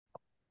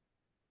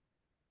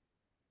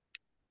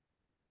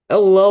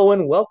Hello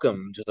and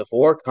welcome to the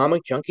Four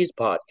Comic Junkies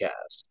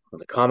podcast. When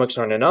the comics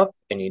aren't enough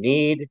and you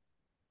need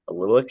a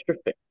little extra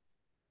fix.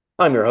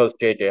 I'm your host,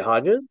 JJ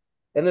Hodges,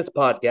 and this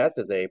podcast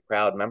is a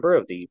proud member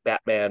of the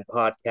Batman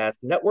Podcast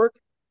Network.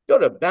 Go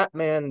to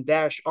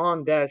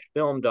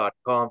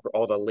batman-on-film.com for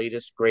all the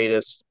latest,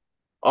 greatest,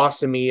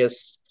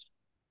 awesomest,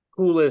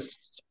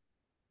 coolest,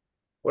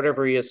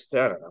 whatever I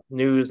don't know,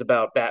 news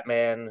about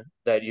Batman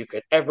that you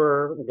could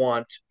ever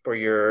want for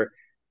your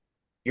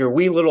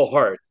wee little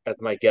heart, as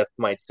my guest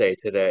might say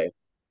today.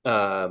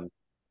 Um,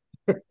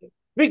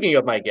 Speaking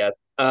of my guest,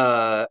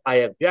 I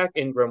have Jack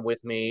Ingram with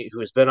me,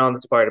 who has been on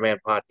the Spider-Man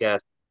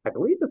podcast. I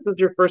believe this is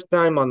your first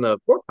time on the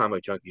Four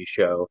Comic Junkie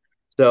show.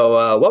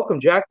 So,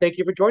 welcome, Jack. Thank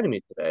you for joining me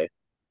today.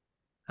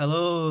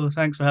 Hello,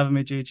 thanks for having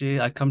me,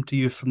 JJ. I come to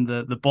you from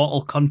the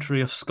bottle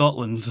country of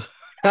Scotland.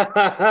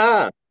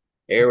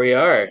 Here we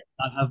are.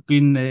 I have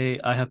been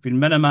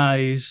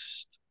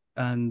minimized,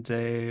 and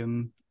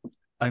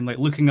I'm like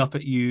looking up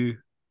at you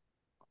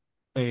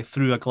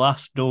through a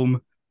glass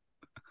dome.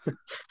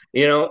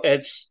 I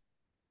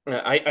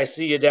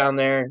see you down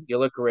there. You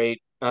look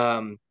great.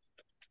 And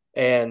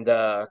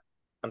I'm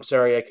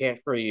sorry I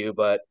can't free you,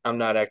 but I'm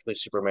not actually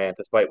Superman,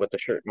 despite what the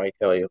shirt might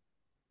tell you.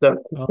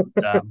 So, Oh,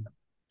 damn.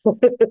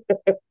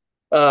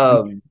 I'm,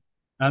 um,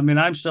 I mean,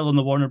 I'm still in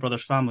the Warner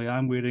Brothers family.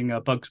 I'm wearing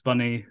a Bugs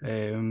Bunny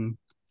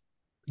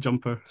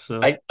jumper. So,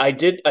 I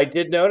did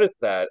notice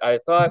that. I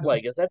thought,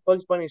 like, is that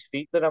Bugs Bunny's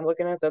feet that I'm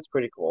looking at? That's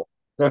pretty cool.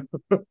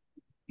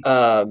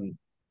 Um,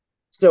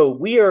 so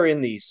we are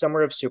in the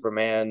summer of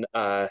Superman,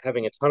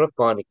 having a ton of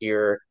fun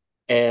here,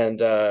 and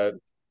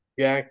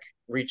Jack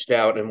reached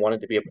out and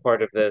wanted to be a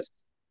part of this,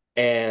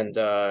 and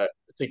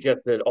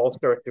suggested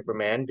All-Star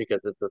Superman because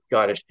it's a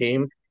Scottish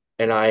team,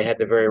 and I had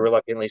to very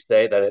reluctantly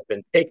say that had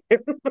been taken.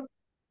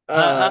 I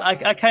Uh,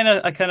 I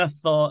kind of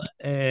thought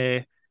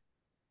it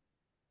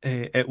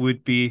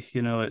would be,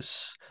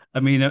 it's. I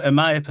mean, in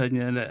my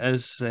opinion, it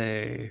is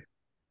the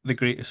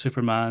greatest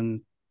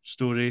Superman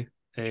story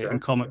in sure.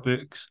 comic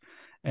books.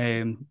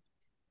 Um,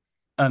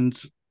 and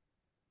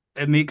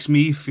it makes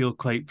me feel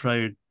quite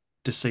proud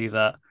to say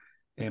that,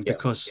 Yeah.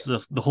 because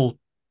the whole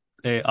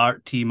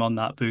art team on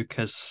that book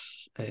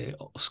is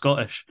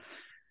Scottish.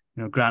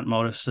 Grant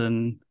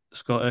Morrison,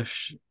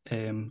 Scottish,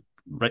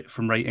 right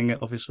from writing it,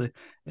 obviously,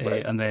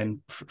 Right. and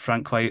then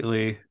Frank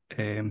Whiteley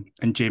and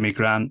Jamie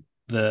Grant,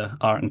 the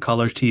art and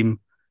color team,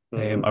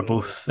 Hmm. are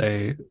both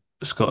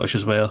Scottish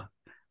as well.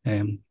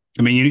 I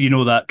mean, you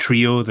know that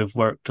trio. They've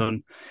worked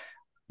on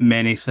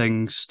many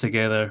things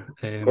together,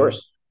 Of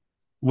course.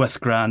 with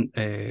Grant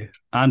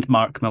and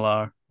Mark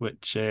Millar,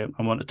 which I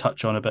want to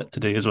touch on a bit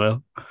today as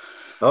well.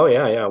 Oh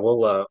yeah,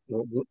 yeah.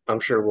 I'm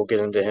sure we'll get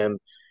into him.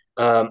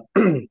 Um,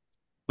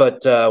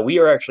 but we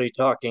are actually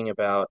talking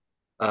about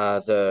uh,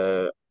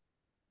 the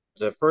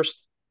the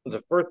first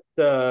the first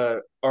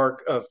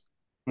arc of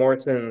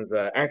Morrison's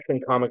Action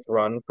Comics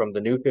run from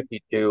the New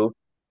 52,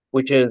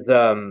 which is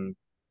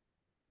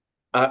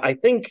I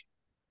think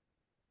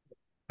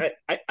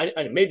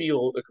maybe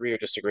you'll agree or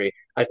disagree.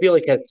 I feel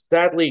like has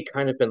sadly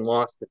kind of been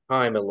lost to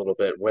time a little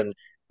bit. When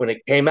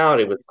it came out,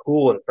 it was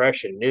cool and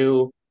fresh and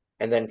new,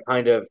 and then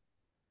kind of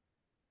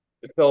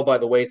fell by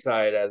the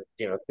wayside as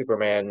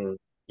Superman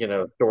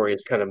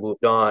stories kind of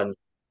moved on.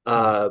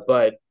 Mm.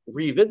 But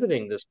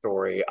revisiting this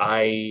story,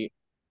 I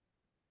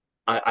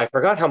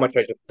forgot how much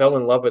I just fell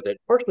in love with it.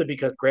 Partially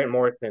because Grant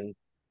Morrison,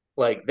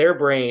 like their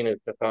brain is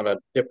just on a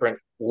different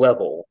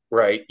level,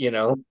 right?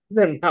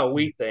 Than how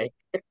we think.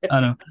 I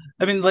know.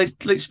 I mean, like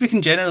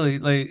speaking generally,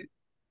 like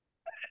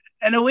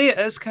in a way, it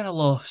is kind of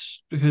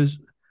lost because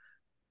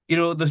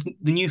the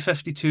new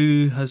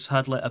 52 has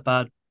had like a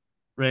bad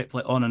rep,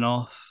 like on and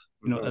off.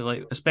 Mhm.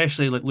 Like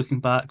especially like looking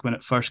back when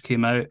it first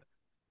came out,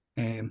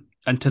 and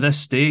to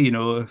this day,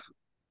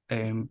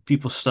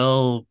 people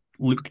still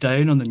look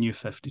down on the new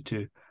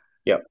 52.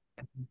 Yep.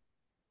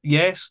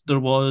 Yes, there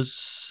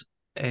was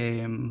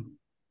um,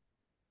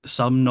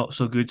 some not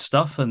so good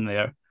stuff in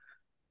there,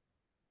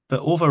 but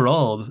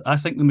overall, I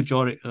think the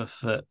majority of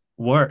it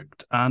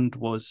worked and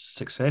was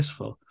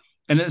successful.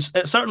 And it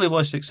certainly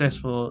was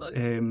successful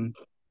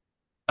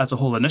as a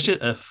whole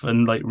initiative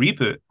and like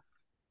reboot.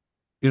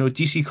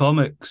 DC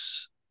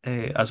Comics,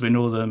 as we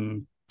know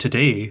them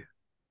today,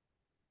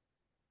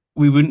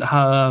 we wouldn't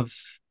have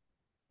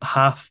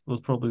half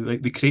of probably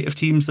like the creative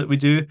teams that we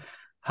do,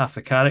 half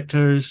the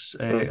characters,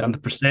 and Hmm. the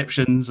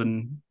perceptions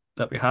and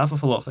that we have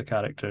of a lot of the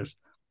characters,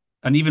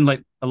 and even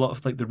like a lot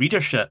of like the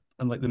readership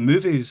and like the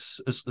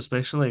movies,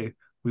 especially,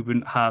 we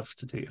wouldn't have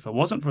today if it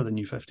wasn't for the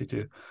new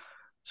 52.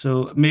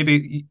 So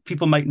maybe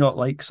people might not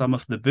like some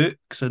of the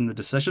books and the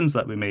decisions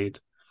that we made,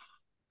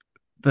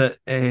 but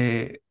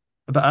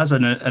as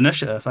an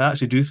initiative, I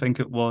actually do think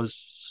it was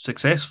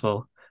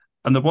successful,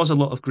 and there was a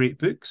lot of great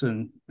books,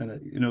 and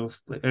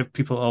like,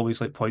 people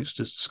always like points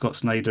to Scott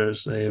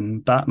Snyder's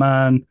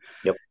Batman.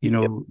 Yep.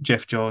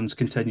 Jeff Johns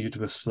continued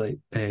with like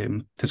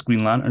his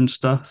Green Lantern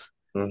stuff.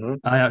 Hmm.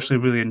 I actually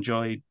really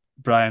enjoyed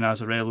Brian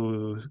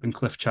Azzarello and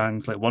Cliff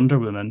Chang's like Wonder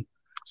Woman,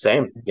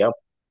 Same. Yep.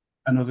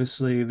 and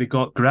obviously they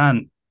got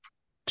Grant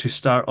to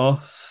start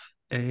off.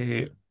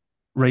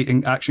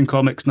 writing Action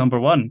Comics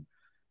 #1,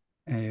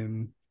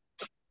 um,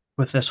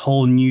 with this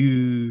whole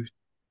new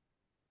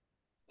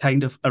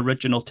kind of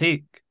original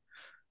take.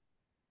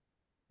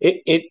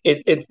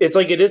 It's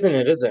like it isn't,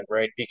 it isn't,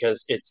 right?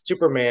 Because it's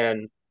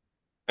Superman,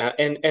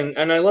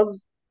 and I love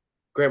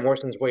Grant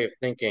Morrison's way of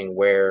thinking,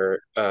 where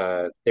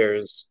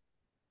there's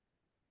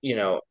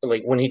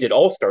like when he did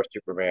All Star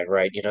Superman,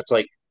 right? It's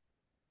like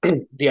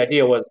the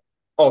idea was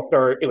all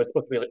star. It was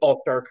supposed to be like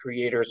all star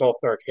creators, all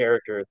star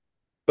characters,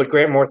 but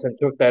Grant Morrison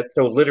took that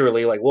so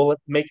literally, like, well,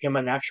 let's make him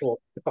an actual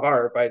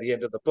star by the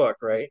end of the book,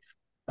 right?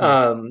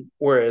 Yeah,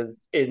 Whereas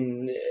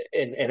in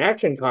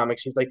Action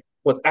Comics, he's like,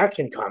 what's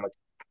Action Comics?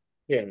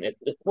 And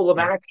it's full of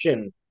yeah.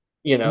 action,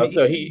 I mean,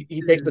 so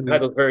he takes the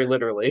titles very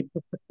literally,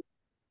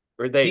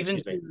 or they, even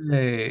excuse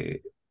me.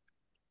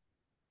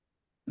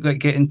 to like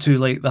get into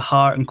like the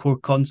heart and core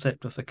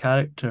concept of the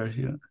character,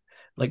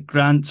 like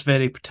Grant's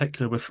very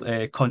particular with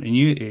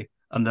continuity,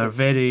 and they're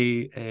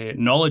very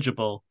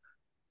knowledgeable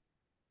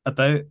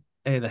about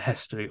the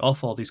history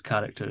of all these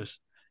characters.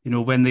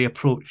 When they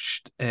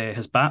approached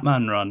his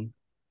Batman run,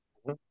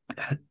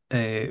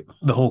 the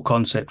whole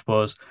concept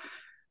was,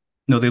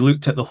 they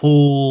looked at the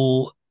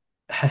whole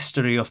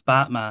history of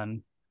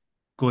Batman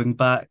going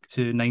back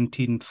to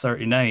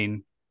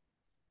 1939,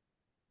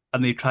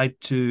 and they tried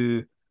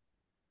to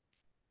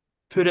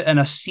put it in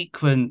a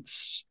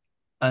sequence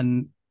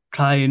and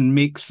try and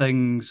make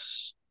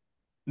things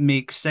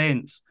make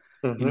sense.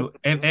 Mm-hmm.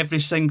 Every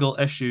single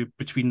issue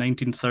between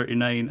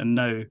 1939 and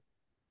now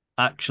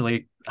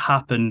actually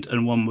happened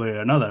in one way or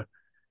another.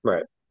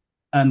 Right.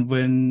 And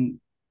when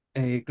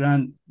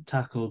Grant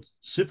tackled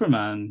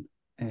Superman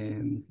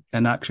in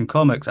Action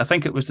Comics, I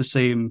think it was the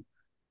same,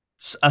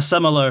 a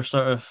similar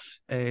sort of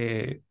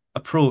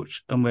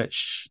approach in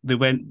which they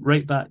went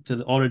right back to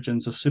the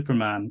origins of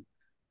Superman,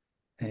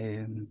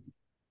 um,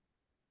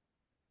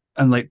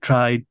 and like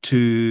tried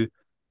to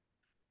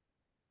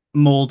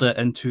mold it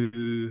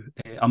into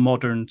a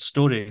modern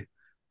story.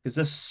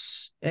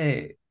 Because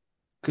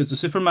because the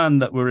Superman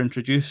that were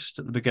introduced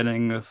at the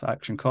beginning of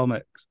Action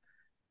Comics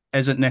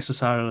isn't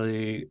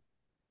necessarily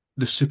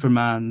the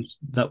Superman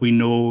that we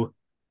know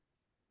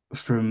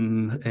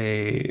from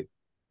a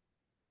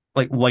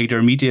like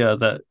wider media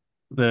that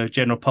the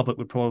general public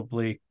would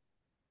probably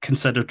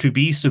consider to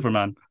be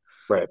Superman.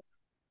 Right.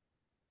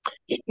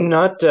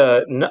 Not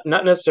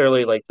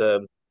necessarily like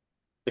the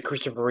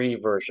Christopher Reeve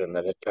version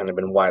that had kind of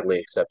been widely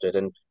accepted,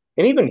 and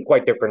even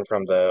quite different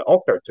from the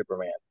All Star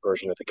Superman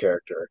version of the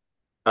character.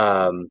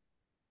 Um,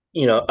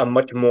 a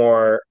much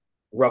more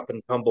rough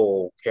and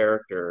tumble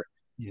character,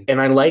 Yeah.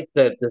 and I like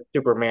that the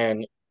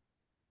Superman,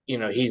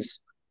 he's,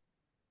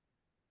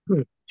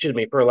 excuse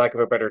me, for lack of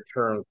a better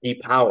term,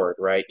 depowered,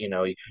 right? He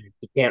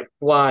can't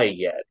fly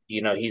yet.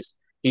 He's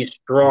Yeah.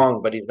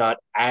 strong, but he's not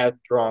as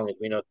strong as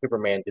we know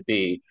Superman to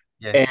be.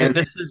 Yeah. And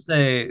This is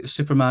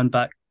Superman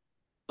back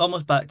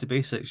almost back to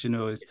basics.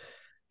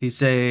 He's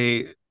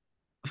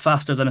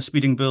faster than a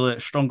speeding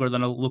bullet, stronger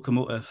than a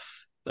locomotive,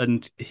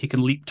 and he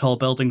can leap tall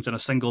buildings in a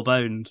single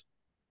bound.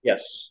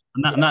 yes,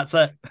 And yeah, that's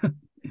it.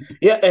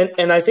 yeah,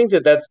 and I think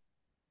that that's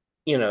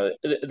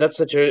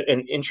such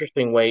an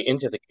interesting way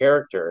into the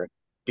character,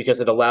 because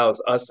it allows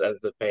us as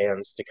the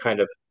fans to kind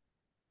of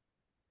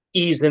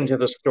ease into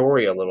the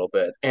story a little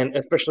bit, and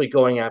especially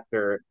going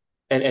after,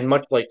 and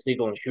much like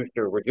Siegel and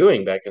Schuster were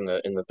doing back in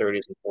the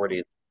 30s and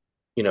 40s,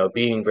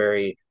 being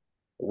very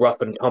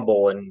rough and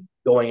tumble and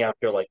going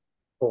after like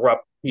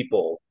corrupt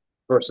people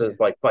Yeah. versus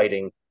like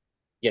fighting,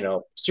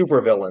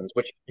 super villains,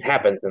 which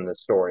happens in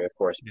this story, of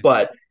course, Yeah.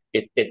 but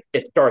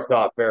it starts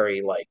off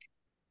very like,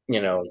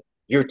 you know,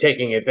 you're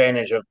taking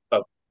advantage of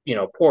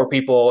poor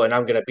people, and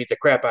I'm gonna beat the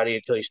crap out of you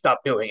until you stop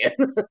doing it.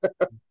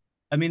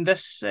 I mean,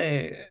 this.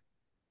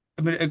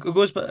 I mean, it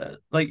goes back,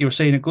 like you were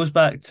saying, it goes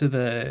back to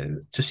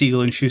the to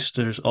Siegel and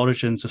Schuster's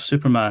origins of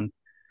Superman,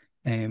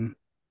 um,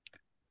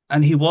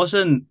 and he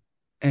wasn't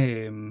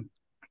um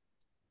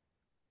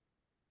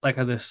like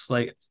this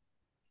like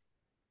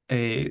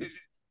a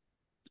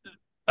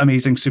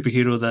amazing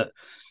superhero that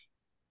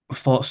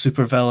fought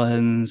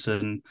supervillains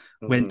and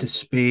went Hmm. to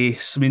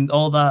space. I mean,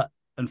 all that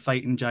and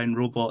fighting giant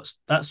robots,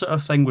 that sort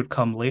of thing would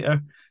come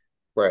later.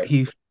 Right.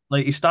 He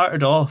he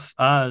started off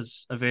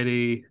as a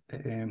very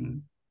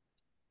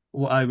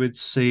what I would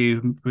say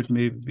would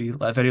maybe be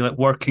a very like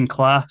working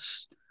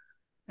class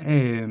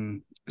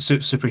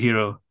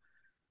superhero.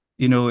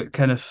 It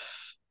kind of,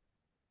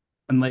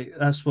 and like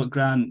that's what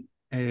Grant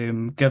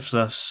gives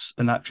us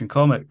in Action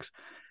Comics.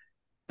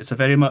 It's a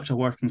very much a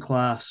working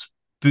class,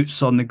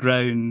 boots on the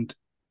ground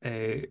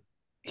uh,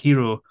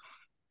 hero.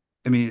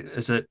 I mean,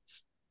 is it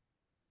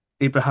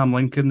Abraham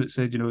Lincoln that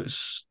said,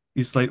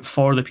 he's like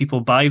for the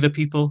people, by the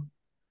people.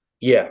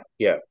 Yeah,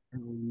 yeah.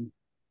 Um,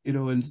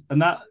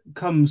 and that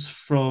comes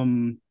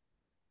from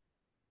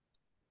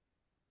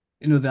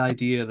the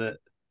idea that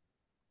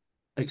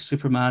like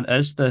Superman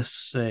is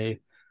this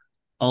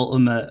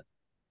ultimate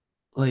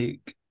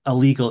like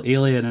illegal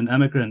alien and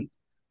immigrant.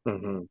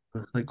 Hmm.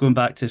 Like going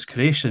back to his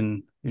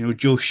creation,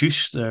 Joe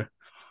Schuster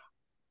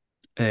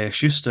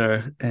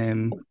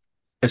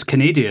is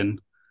Canadian,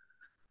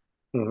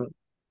 Hmm.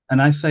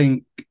 And I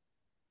think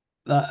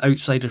that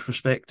outsider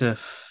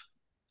perspective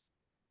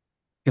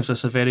gives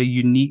us a very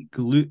unique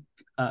look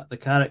at the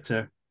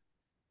character.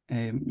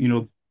 You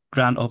know,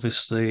 Grant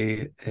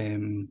obviously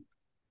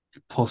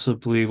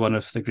possibly one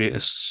of the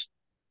greatest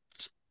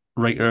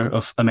writer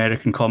of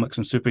American comics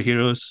and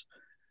superheroes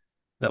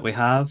that we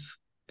have.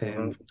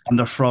 Hmm. And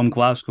they're from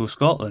Glasgow,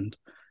 Scotland.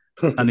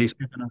 And he's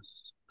given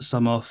us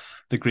some of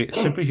the greatest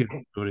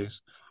superhero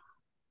stories.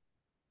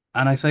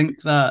 And I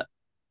think that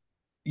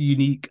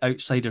unique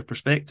outsider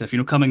perspective,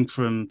 coming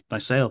from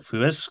myself,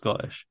 who is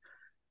Scottish,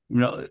 you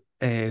know,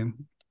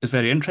 is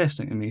very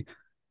interesting to me,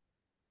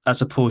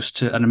 as opposed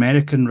to an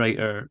American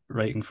writer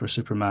writing for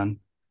Superman,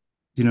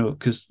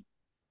 because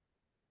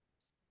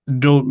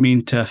don't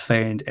mean to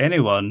offend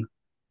anyone,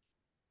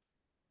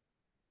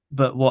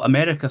 but what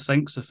America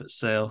thinks of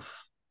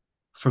itself,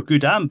 for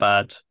good and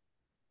bad,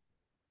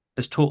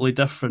 is totally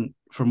different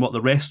from what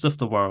the rest of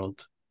the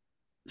world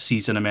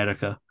sees in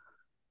America.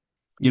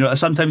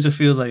 Sometimes I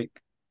feel like,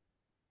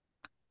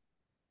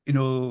 you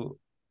know,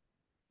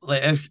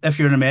 like if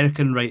you're an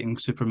American writing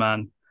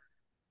Superman,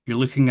 you're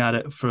looking at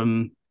it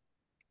from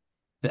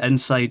the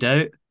inside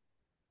out.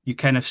 You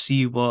kind of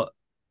see what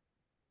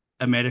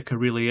America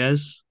really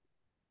is.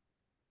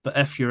 But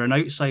if you're an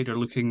outsider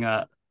looking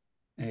at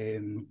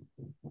um,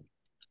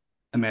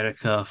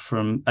 America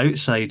from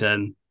outside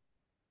in,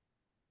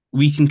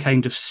 we can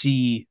kind of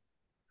see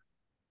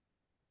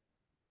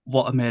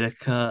what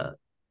America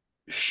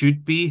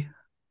should be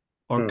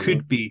or Hmm.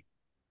 could be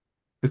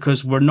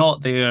because we're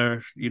not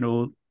there,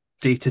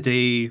 day to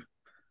day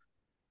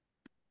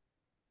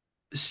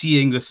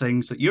seeing the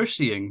things that you're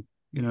seeing,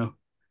 you know.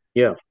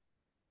 Yeah.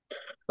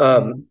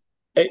 Um, Um,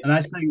 I, and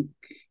I think,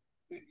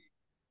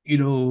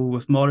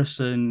 with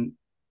Morrison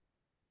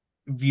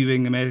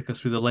viewing America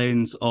through the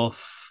lens of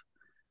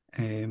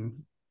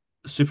um,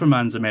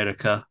 Superman's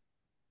America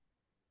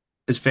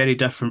is very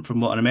different from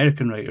what an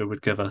American writer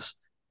would give us.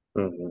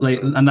 mhm. Like,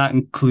 and that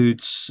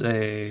includes,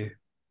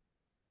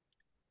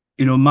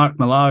 Mark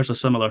Millar's a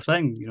similar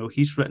thing.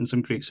 He's written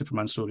some great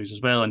Superman stories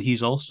as well, and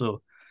he's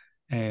also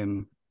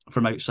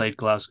from outside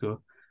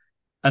Glasgow.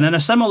 And in a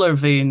similar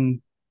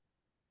vein,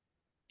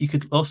 you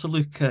could also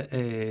look at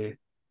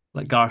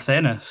like Garth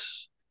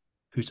Ennis,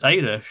 who's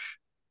Irish,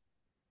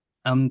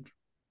 and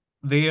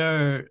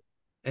their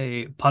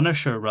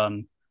Punisher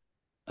run,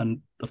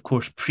 and of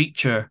course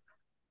Preacher,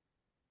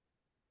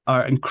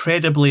 are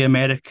incredibly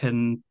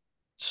American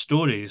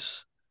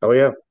stories Oh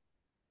yeah.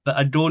 that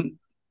I don't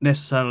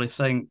necessarily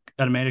think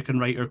an American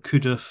writer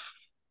could have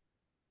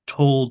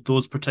told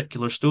those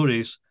particular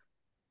stories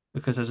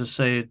because, as I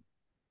said,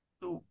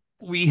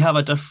 we have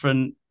a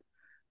different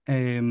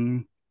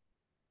um,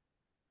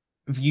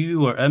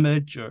 view or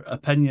image or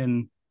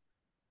opinion,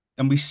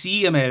 and we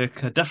see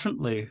America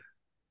differently.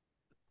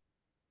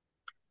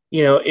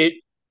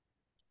 It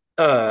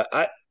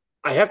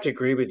I have to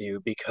agree with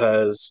you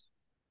because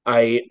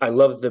I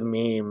love the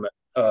meme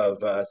of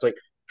it's like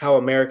how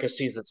America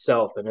sees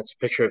itself and it's a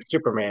picture of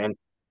Superman,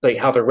 like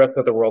how the rest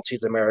of the world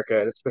sees America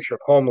and it's a picture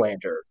of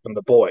Homelander from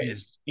The Yeah,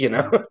 Boys,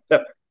 yeah,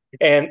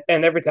 and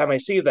every time I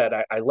see that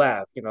I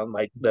laugh.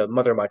 The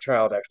mother of my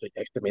child actually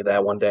texted me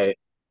that one day,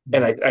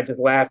 and yeah. I just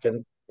laughed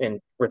and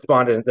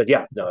responded and said,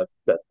 yeah, no,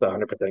 that's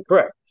 100%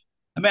 correct.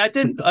 I mean, I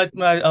didn't.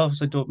 I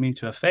obviously don't mean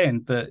to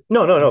offend, but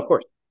No, no, no, of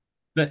course.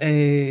 but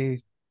uh,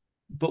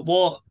 but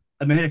what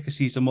America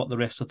sees and what the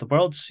rest of the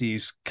world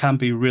sees can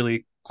be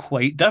really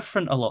quite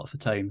different a lot of the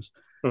times.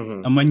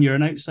 Hmm. And when you're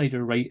an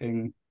outsider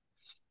writing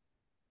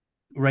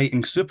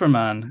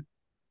Superman,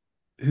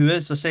 who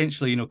is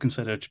essentially,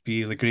 considered to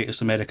be the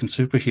greatest American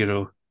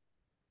superhero,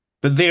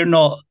 but they're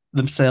not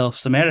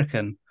themselves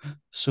American.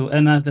 So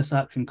in this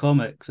Action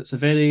Comics, it's a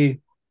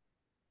very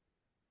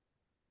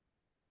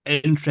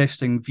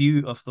interesting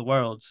view of the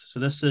world. So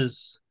this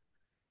is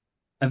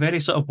a very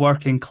sort of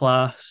working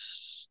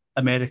class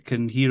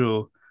American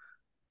hero.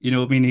 I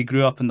mean, he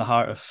grew up in the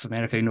heart of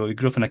America. He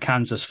grew up in a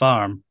Kansas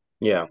farm.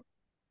 Yeah.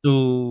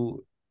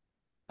 So,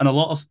 and a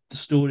lot of the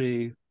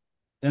story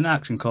in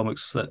Action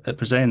Comics that it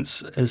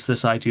presents is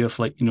this idea of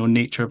like,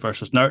 nature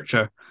versus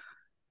nurture.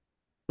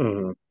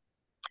 Hmm.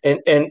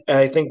 And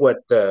I think what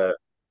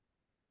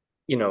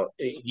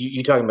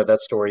you talking about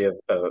that story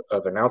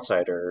of an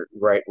outsider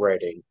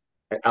writing,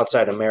 an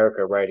outside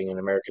America writing an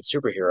American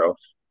superhero,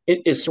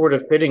 it is sort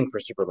of fitting for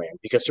Superman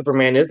because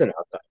Superman is an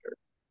outsider.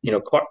 Yeah.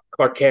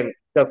 Clark Kent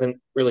doesn't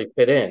really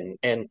fit in,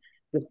 and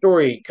the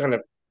story kind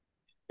of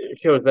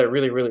shows that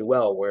really, really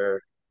well.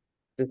 Where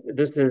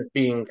this is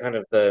being kind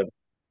of the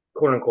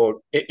quote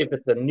unquote, if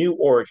it's a new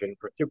origin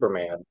for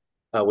Superman,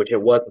 which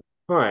it was at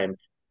the time,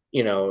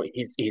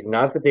 he's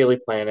not the Daily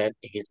Planet.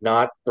 He's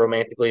not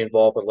romantically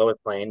involved with Lois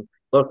Lane.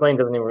 Lois Lane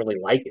doesn't even really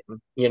like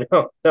him.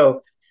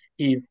 So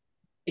he's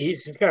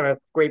he's just kind of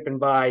scraping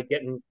by,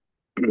 getting,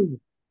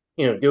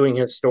 doing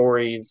his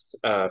stories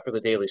for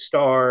the Daily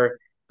Star,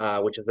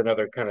 which is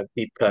another kind of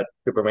deep cut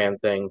Superman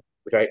thing,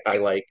 which I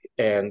like,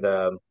 and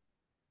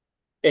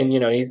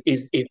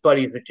he's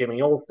buddies with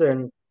Jimmy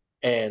Olsen,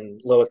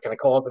 and Lois kind of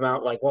calls him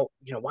out like, well,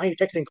 why are you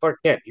texting Clark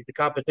Kent? He's the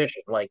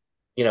competition. Like,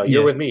 you're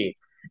Yeah, with me.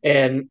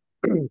 And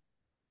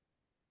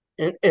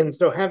and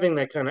so having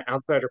that kind of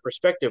outsider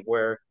perspective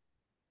where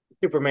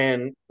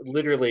Superman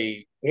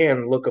literally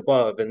can look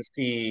above and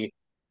see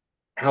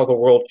how the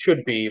world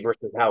should be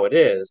versus how it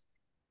is.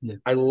 yeah,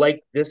 I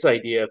like this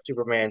idea of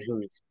Superman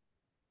who's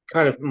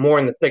kind of more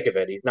in the thick of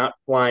it. He's not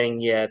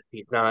flying yet.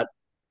 He's not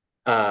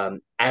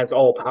as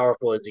all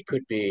powerful as he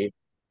could be,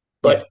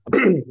 but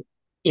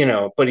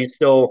yeah, but he's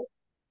still.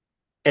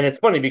 And it's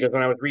funny because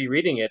when I was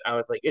rereading it, I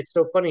was like, it's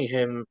so funny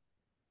him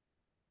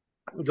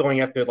going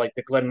after like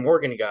the Glenn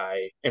Morgan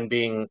guy and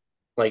being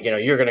like,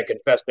 you're gonna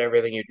confess to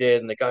everything you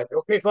did, and the guy's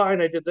okay,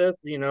 fine, I did this,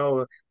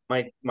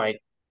 my,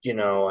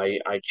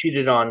 I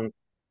cheated on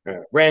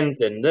rent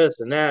and this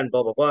and that and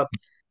blah blah blah,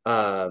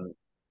 um,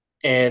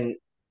 and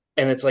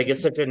it's like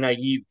it's such a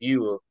naive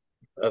view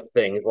of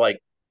things, like,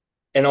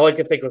 and all I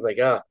could think was like,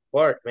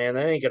 Clark, man,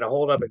 that ain't gonna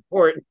hold up in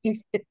court. You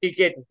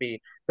can't just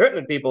be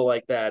threatening people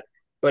like that,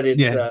 but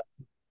yeah.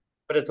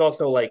 but it's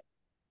also like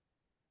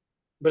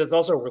but it's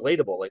also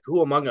relatable. Like,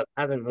 who among us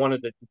hasn't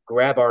wanted to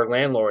grab our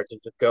landlords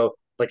and just go,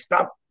 like,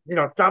 stop,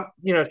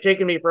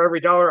 shaking me for every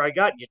dollar I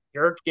got, you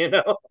jerk,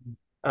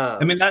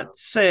 I mean, Um,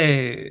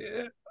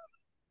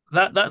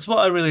 that's what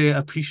I really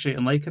appreciate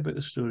and like about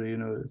the story.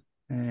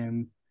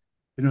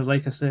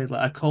 Like I said,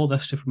 like I call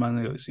this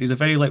Superman. Like, he's a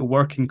very like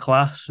working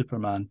class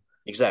Superman,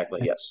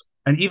 exactly. Yes.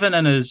 and even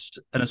in his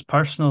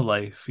personal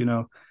life,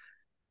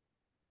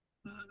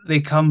 he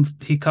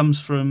comes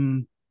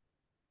from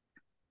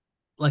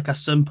like a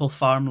simple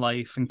farm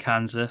life in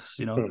Kansas.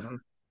 Hmm.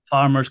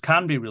 Farmers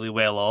can be really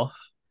well off.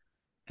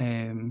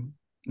 And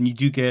you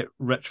do get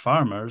rich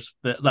farmers,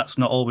 but that's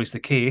not always the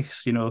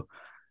case.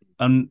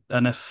 And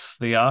if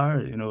they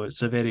are,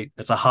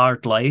 it's a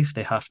hard life.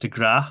 They have to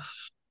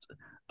graft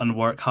and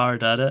work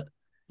hard at it.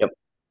 Yep.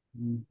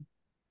 Mm.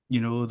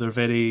 They're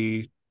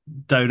very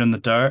down in the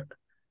dirt.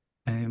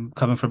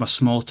 Coming from a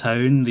small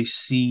town, they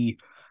see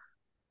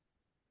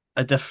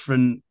a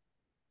different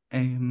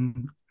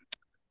um,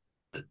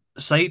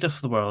 side of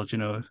the world.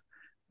 I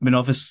mean,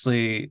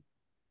 obviously,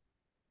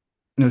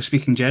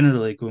 speaking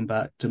generally, going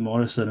back to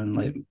Morrison and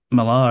like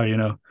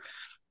Millar,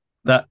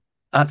 that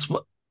that's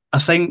what I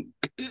think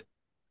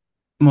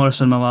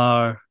Morrison,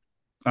 Millar,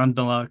 and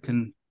Millar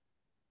can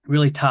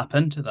really tap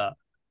into that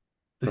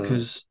Hmm.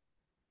 because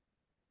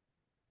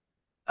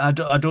I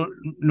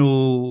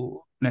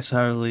don't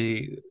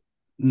necessarily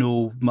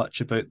know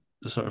much about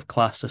the sort of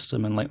class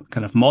system in like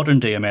kind of modern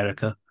day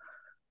America,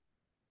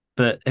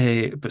 but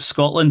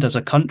Scotland as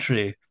a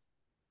country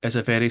is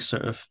a very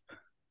sort of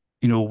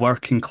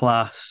working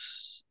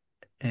class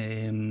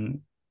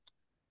um,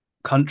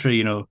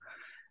 country. To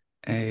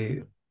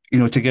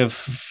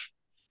give,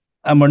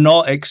 and we're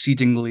not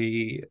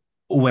exceedingly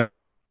well,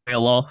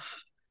 well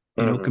off,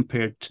 Hmm.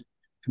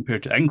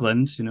 compared to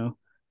England.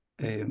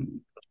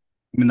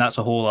 I mean, that's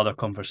a whole other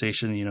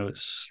conversation.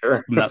 Sure.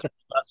 I mean,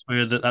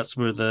 that's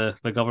where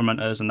the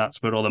government is, and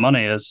that's where all the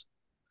money is.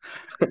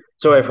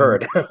 So I've Um,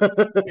 heard.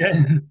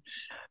 yeah,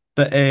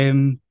 but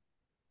and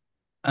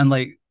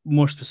like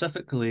more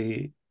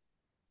specifically,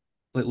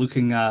 like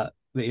looking at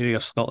the area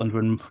of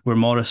Scotland where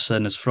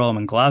Morrison is from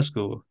in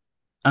Glasgow,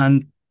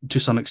 and to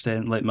some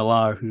extent like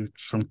Millar, who's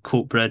from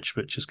Coatbridge,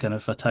 which is kind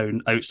of a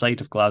town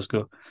outside of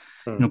Glasgow.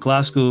 Hmm.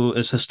 Glasgow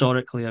is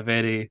historically a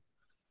very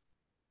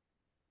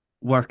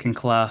working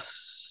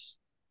class,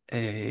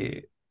 uh,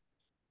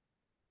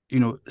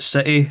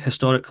 city.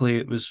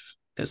 Historically,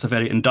 it's a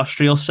very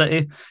industrial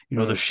city.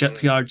 There's Hmm.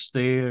 shipyards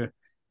there.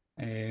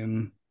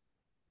 Um,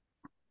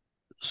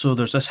 so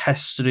there's this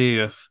history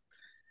of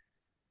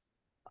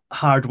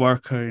hard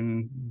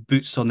working,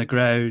 boots on the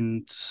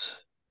ground,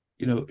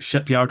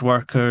 shipyard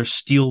workers,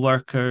 steel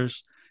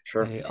workers,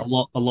 Sure. a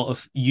lot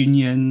of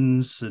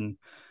unions and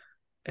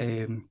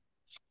um,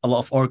 a lot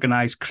of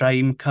organized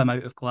crime come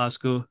out of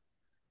Glasgow.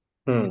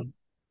 Hmm. Um,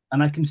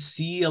 and I can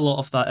see a lot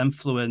of that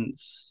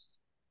influence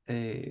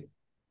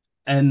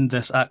in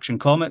this Action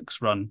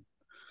Comics run.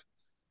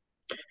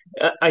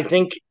 I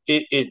think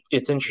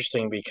it's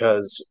interesting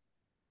because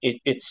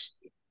it's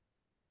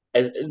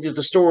as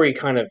the story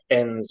kind of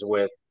ends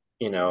with,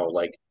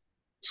 like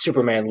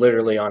Superman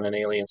literally on an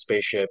alien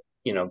spaceship,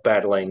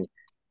 battling,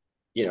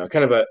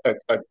 kind of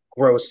a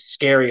gross,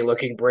 scary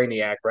looking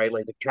brainiac, right?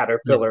 Like the Yeah,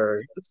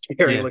 caterpillar,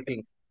 scary yeah,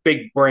 looking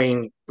big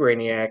brain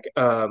brainiac.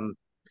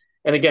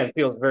 And again,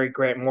 feels very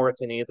Grant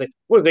Morrison. He's like,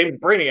 well, his name's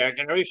Brainiac,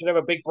 you should have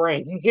a big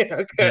brain.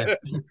 yeah.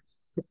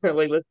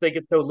 Like, let's take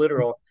it so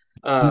literal.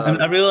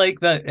 And I Um, really like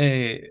that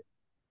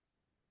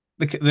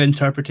the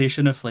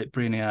interpretation of like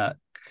Brainiac,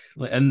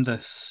 like in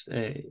this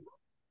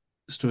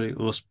story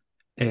was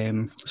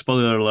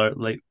spoiler alert,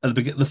 like at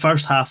the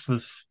first half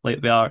of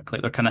like the arc,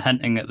 like they're kind of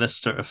hinting at this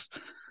sort of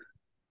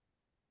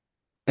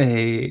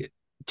a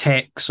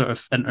tech sort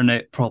of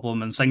internet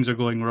problem and things are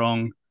going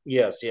wrong,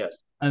 yes,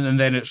 yes. and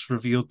then it's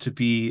revealed to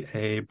be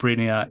a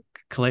Brainiac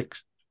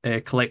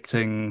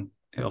collecting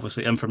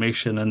obviously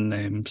information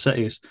in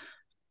cities.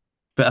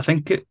 But I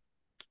think it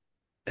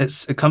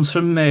comes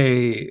from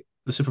the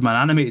Superman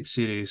animated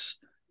series,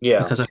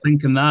 Yeah, because I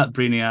think in that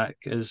Brainiac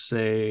is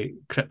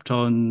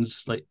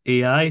Krypton's like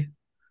AI,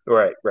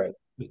 right, right.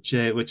 which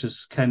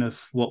is kind of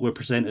what we're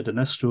presented in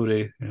this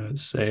story.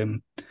 It's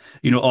on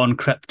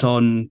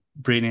Krypton,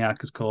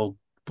 Brainiac is called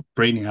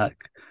Brainiac,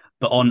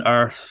 but on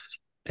Earth,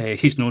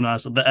 he's known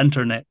as the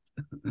Internet.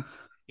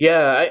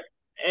 Yeah,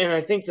 and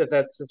I think that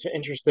that's such an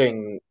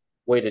interesting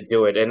way to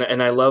do it,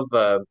 and I love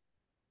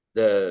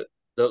the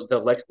the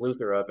Lex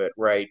Luthor of it,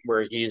 right,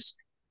 where he's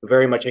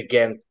very much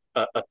against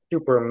a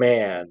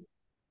Superman,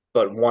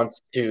 but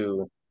wants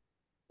to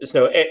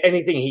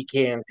anything he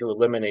can to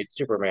eliminate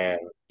Superman,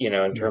 in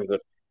Yeah, terms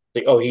of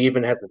oh, he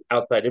even has this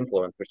outside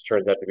influence, which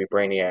turns out to be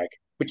Brainiac,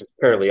 which is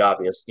yeah, fairly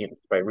obvious,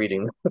 by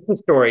reading the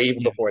story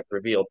even yeah, before it's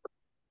revealed.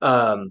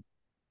 Um,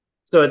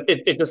 so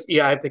it just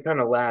I have to kind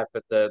of laugh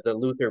at the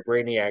Luthor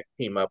Brainiac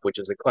team up, which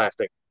is a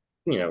classic,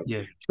 you know,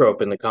 yeah,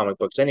 trope in the comic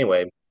books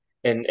anyway,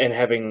 and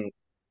having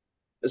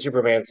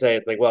Superman say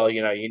it's like, well,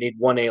 you need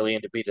one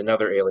alien to beat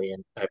another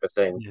alien type of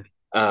thing. yeah,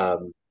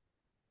 Um,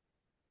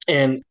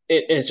 and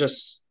it's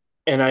just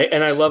and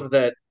I love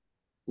that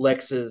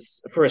Lex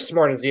is, for as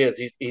smart as he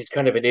is, he's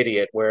kind of an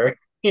idiot where,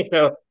 you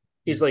know,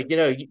 he's yeah. like,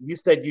 you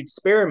said you'd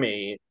spare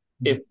me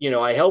if, Mhm.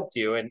 I helped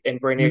you. And I mean,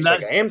 Brainiac's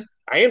like,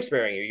 I am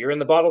sparing you. You're in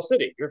the bottle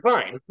city. You're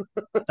fine.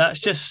 that's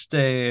just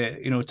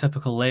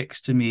typical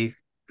Lex to me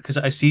because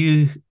I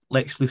see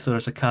Lex Luthor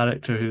as a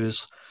character who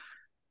is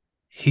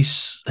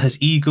his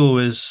ego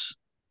is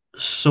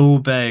so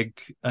big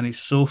and he's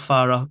so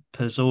far up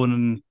his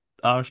own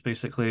arse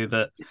basically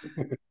that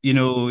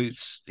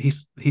it's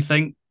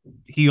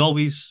he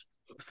always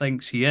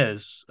thinks he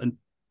is, and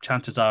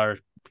chances are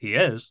he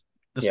is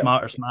the Yeah,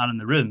 smartest man in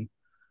the room.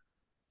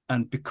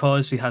 And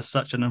because he has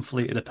such an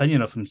inflated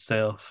opinion of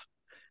himself,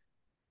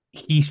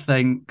 he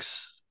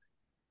thinks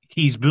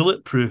he's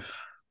bulletproof.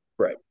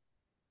 right,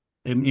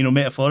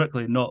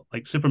 Metaphorically, not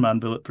like Superman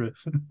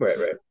bulletproof. right,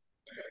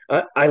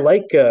 right. I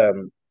like,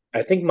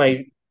 I think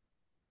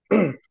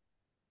one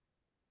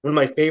of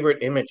my favorite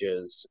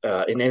images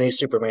in any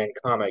Superman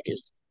comic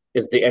is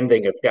the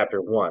ending of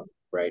chapter one,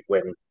 right?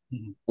 When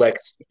Mhm.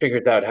 Lex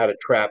figures out how to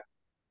trap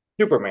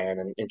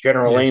Superman, and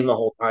General Yeah, Lane the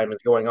whole time is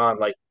going on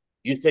like,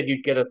 you said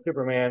you'd get a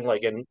Superman,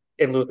 like, and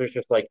Luther's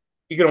just like,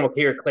 you can almost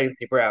hear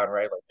Clancy Brown,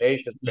 right, like,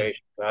 patience, yeah,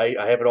 patience, I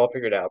have it all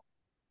figured out.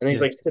 And he's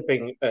yeah, like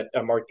sipping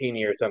a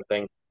martini or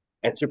something,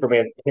 and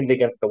Superman's pinned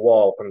against the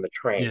wall from the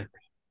train, yeah,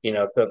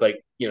 so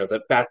like,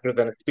 the faster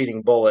than a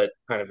speeding bullet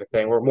kind of a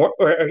thing, or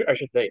I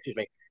should say, excuse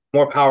me,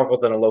 more powerful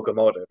than a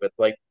locomotive. It's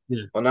like,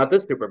 yeah. well, not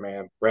this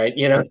Superman, right?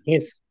 He's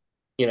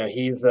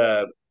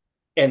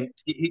and,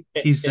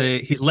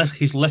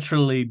 He's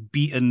literally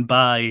beaten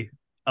by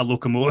a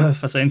locomotive,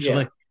 yeah,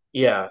 essentially.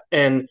 yeah,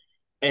 and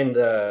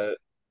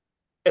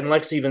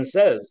Lex even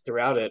says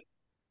throughout it,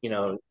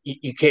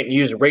 you can't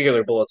use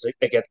regular bullets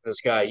against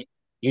this guy.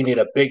 You need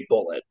a big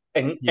bullet.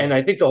 Yeah, And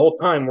I think the whole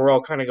time we're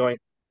all kind of going,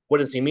 what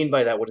does he mean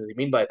by that? What does he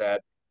mean by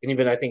that? And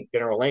even I think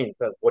General Lane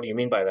says, what do you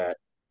mean by that?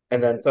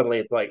 And yeah, then suddenly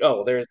it's like,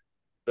 oh, there's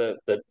the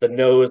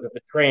nose of the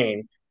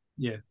train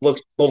yeah,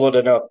 looks bullet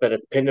enough that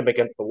it's pinned him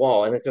against the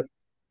wall, and it's just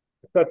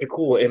such a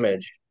cool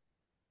image.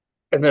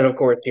 And then of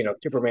course,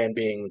 Superman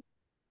being,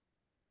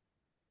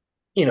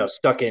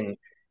 stuck in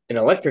an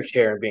electric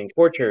chair and being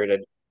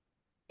tortured,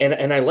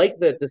 and I like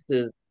that this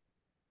is,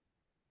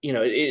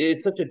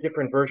 it's such a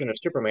different version of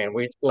Superman.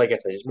 Like I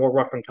said, he's more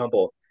rough and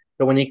tumble.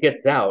 So when he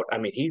gets out, I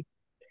mean, he's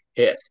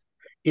pissed.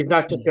 He's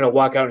not just yeah, going to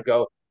walk out and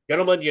go,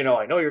 gentlemen,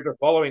 I know you're just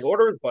following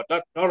orders, but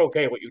that's not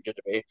okay what you did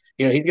to me.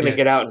 He's going to yeah,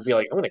 get out and be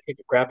like, I'm going to kick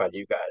the crap out of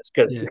you guys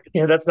because,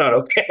 yeah. that's not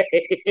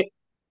okay.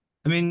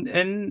 I mean,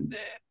 and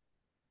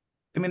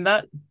I mean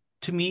that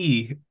to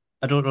me,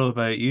 I don't know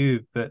about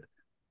you, but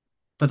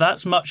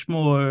that's much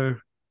more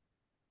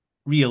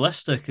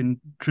realistic and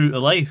true to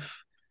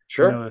life. You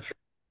Sure. know,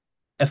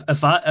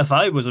 if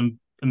I was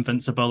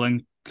invincible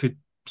and could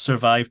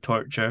survive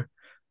torture,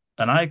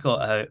 and I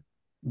got out,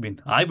 I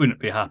mean, I wouldn't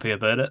be happy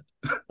about it.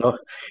 No,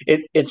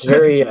 it's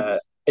very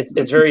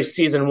it's very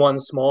season one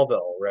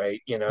Smallville,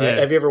 right? Yeah,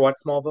 Have you ever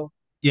watched Smallville?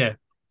 yeah,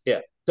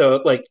 Yeah.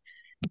 So like,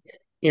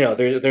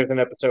 there's an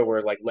episode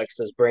where like Lex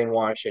is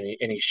brainwashed,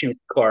 and he shoots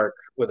Clark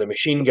with a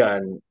machine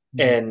gun,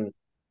 mhm,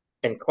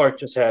 and Clark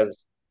just has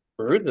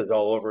bruises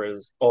all over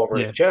his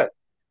yeah, chest.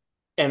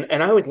 And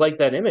I always like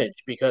that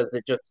image because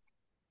it just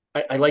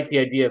I like the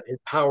idea of his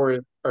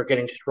powers are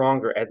getting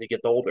stronger as he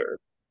gets older,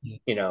 yeah.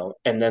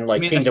 and then I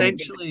like mean, Kingdom.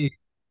 essentially,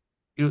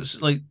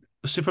 it's like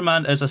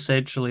Superman is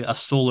essentially a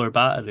solar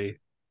battery.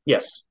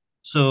 Yes.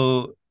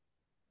 So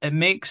it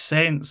makes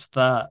sense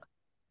that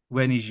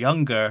when he's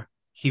younger,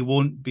 he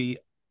won't be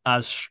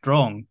as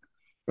strong.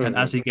 And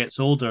Hmm. as he gets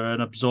older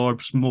and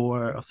absorbs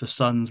more of the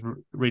sun's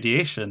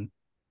radiation,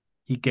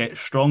 he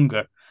gets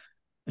stronger.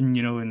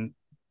 And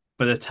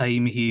by the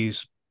time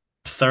he's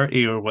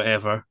 30 or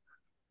whatever,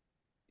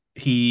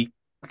 he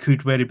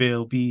could very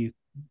well be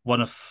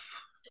one of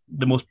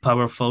the most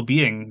powerful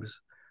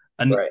beings.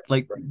 And Right.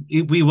 like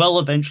we will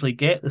eventually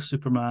get the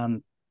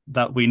Superman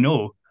that we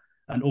know.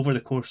 And over the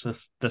course of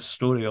this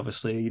story,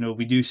 obviously,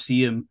 we do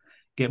see him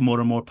get more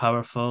and more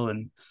powerful.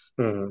 And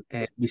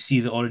Mhm. We see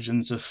the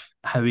origins of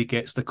how he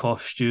gets the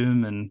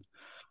costume,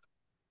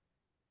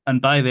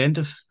 and by the end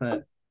of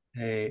it,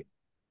 uh,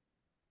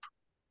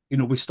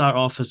 we start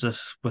off as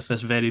this with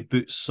this very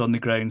boots on the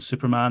ground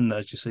Superman,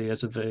 as you say,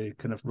 is a very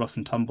kind of rough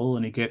and tumble,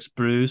 and he gets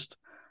bruised.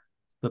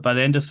 But by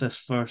the end of this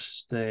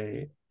first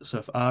sort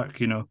of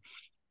arc,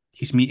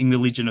 he's meeting the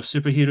Legion of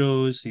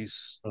Superheroes.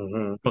 He's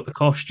Mhm. got the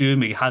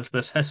costume. He has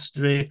this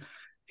history.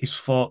 He's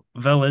fought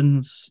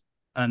villains,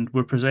 and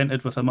we're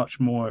presented with a much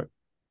more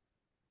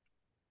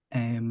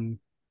um,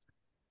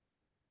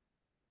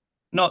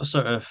 not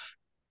sort of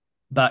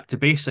back to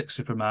basic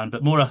Superman,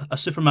 but more a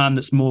Superman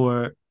that's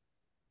more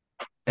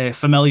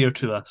familiar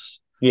to us.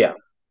 Yeah,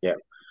 yeah.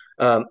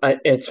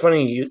 It's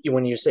funny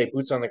when you say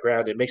boots on the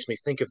ground, it makes me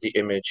think of the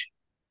image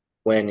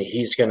when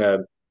he's gonna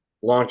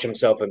launch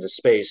himself into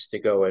space to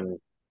go and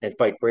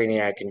fight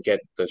Brainiac and get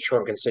the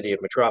shrunken city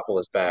of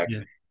Metropolis back,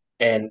 Yeah,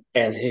 and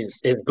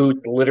his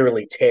boots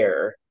literally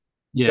tear.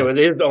 So yeah, it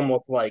is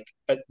almost like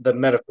the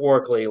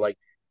metaphorically like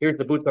here's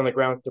the boots on the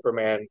ground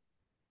Superman,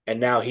 and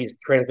now he's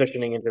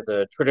transitioning into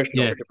the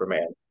traditional yeah.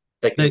 Superman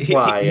that can Like,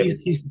 fly and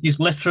he's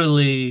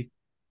literally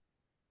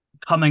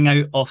coming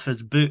out of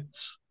his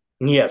boots,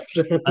 yes,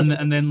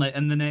 and then like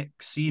in the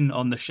next scene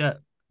on the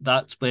ship,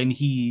 that's when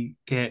he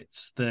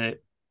gets the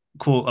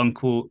quote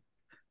unquote,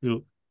 you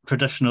know,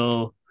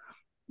 traditional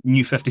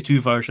New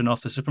 52 version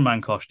of the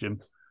Superman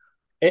costume.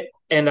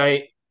 and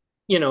I,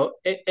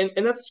 and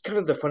that's kind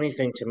of the funny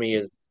thing to me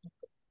is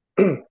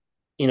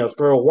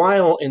for a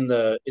while in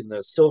the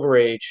Silver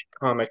Age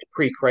comics,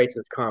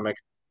 pre-Crisis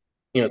comics,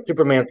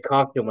 Superman's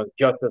costume was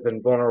just as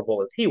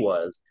invulnerable as he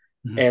was,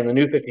 Mhm. and the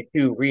New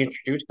 52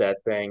 reintroduced that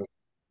thing.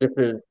 This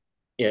is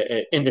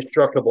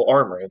indestructible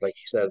armor, like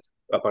he says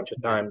a bunch of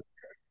Yeah, times.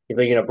 He's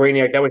like,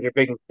 Brainiac, that was your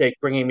big mistake,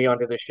 bringing me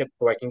onto the ship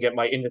so I can get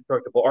my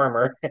indestructible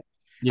armor. I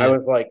yeah.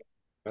 was like,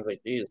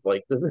 geez,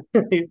 like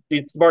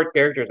these smart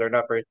characters are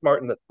not very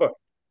smart in this book.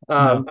 No,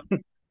 Um, I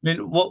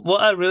mean,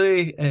 what I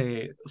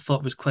really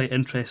thought was quite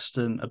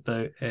interesting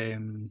about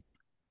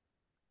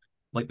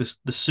like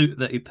the suit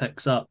that he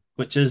picks up,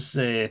 which is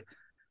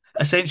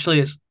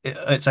essentially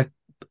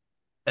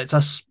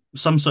it's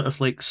some sort of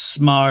like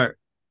smart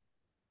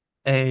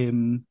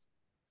um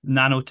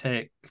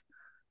nanotech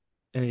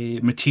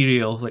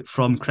material like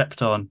from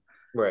Krypton.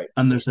 right.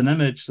 And there's an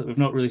image that we've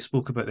not really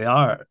spoke about the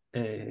art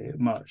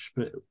much,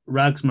 but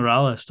Rags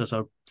Morales does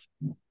a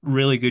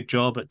really good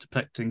job at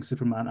depicting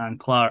Superman and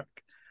Clark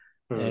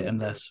Hmm. in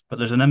this. But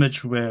there's an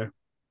image where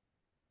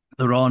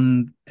they're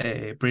on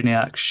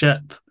Brainiac's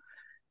ship,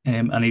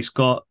 and he's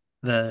got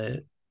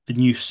the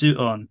new suit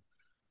on,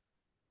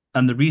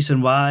 and the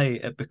reason why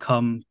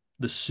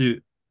the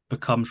suit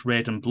becomes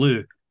red and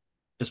blue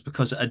is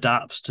because it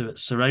adapts to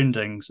its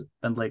surroundings,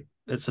 and like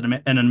it's in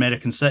an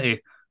American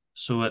city,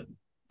 so it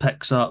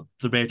picks up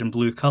the red and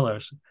blue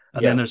colors.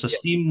 And then Yeah. there's a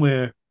scene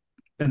where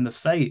in the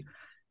fight,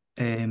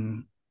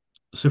 um,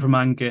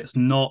 Superman gets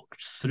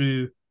knocked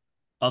through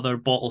other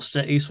bottle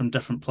cities from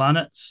different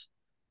planets.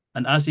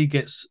 And as he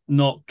gets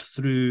knocked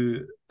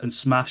through and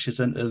smashes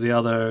into the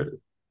other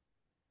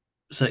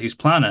cities'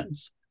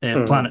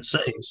 Hmm. planet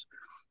cities,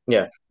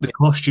 Yeah. the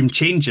costume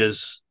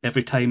changes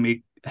every time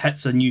he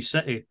hits a new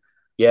city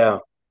Yeah.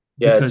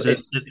 Yeah. because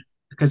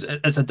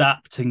it's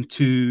adapting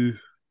to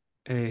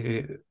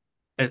uh,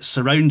 its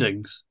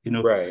surroundings.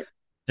 Right.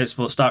 It's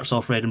what starts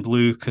off red and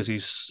blue because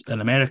he's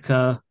in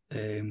America,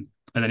 and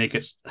then he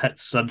gets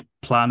hits a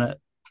planet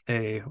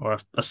or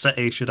a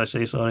city, should I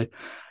say? Sorry,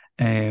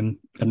 and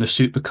the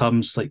suit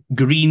becomes like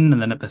green,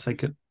 and then I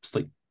think it's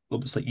like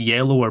almost like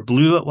yellow or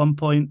blue at one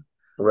point.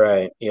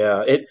 Right.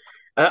 Yeah.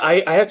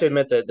 I have to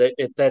admit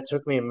that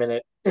took me a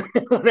minute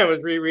when I was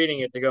rereading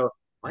it to go,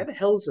 why the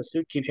hell does the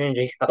suit keep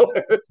changing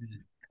color?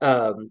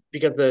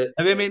 Because the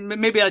I mean,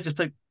 maybe I just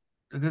pick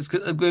because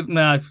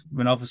nah, I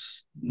mean,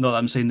 obviously, not that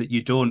I'm saying that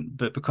you don't,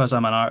 but because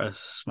I'm an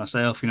artist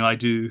myself, I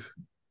do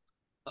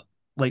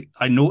like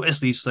I notice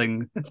these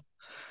things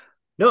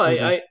no, all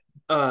the.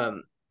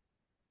 um,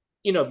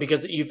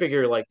 because you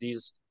figure like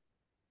these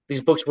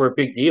books were a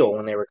big deal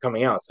when they were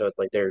coming out, so it's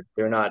like they're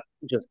not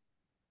just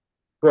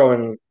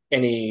throwing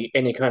any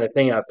kind of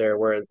thing out there.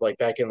 Whereas like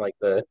back in like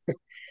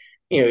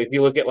if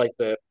you look at like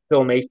the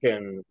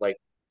filmation, like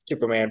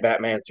Superman,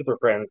 Batman, Super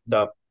Friends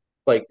stuff,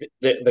 like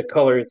the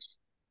colors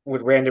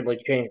would randomly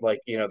change. Like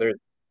there's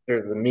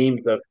the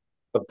memes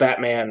of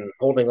Batman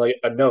holding like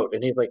a note,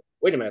 and he's like,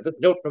 "Wait a minute, this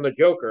note from the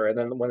Joker," and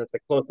then when it's a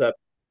close up,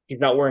 he's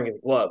not wearing his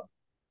gloves,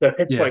 so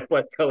it's Yeah, like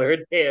flesh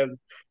colored hands.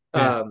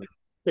 yeah, Um,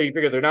 so you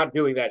figure they're not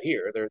doing that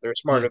here. They're yeah,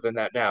 smarter than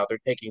that now. They're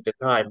taking the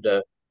time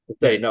to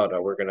say, yeah, no, no,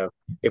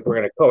 if we're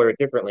gonna color it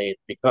differently,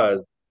 it's because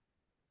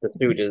the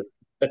suit is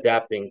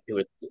adapting to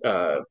its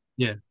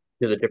yeah,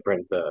 to the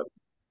different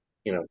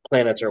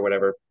planets or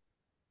whatever.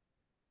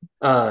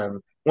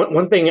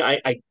 One thing I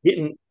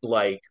didn't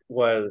like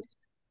was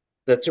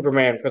that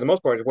Superman, for the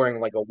most part, is wearing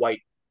like a white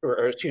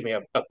or excuse me,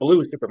 a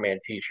blue Superman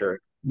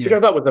T-shirt, which yeah, I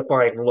thought was a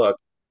fine look.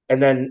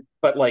 And then,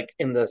 but like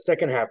in the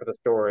second half of the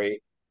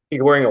story,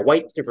 he's wearing a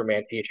white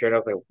Superman T-shirt. I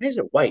was like, why is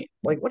it white?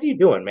 Like, what are you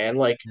doing, man?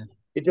 Like, yeah.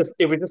 it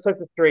was just such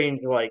a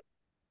strange like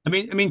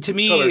To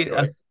color me,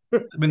 choice.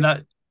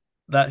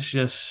 that's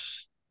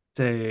just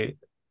uh,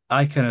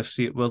 I kind of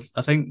see it. Well,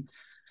 I think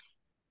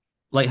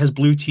like his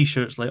blue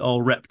t-shirt's like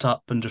all ripped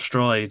up and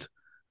destroyed,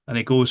 and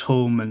he goes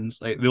home and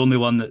like the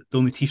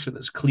only t-shirt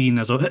that's clean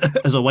is a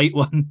is a white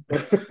one.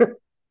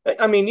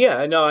 I mean,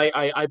 yeah, no,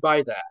 I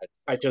buy that.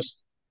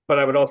 But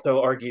I would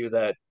also argue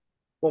that,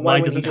 well, why Why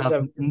wouldn't he doesn't it just have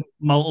have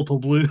multiple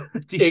blue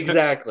t-shirts?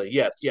 exactly?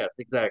 Yes, yes,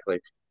 exactly.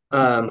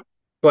 Um,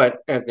 but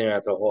and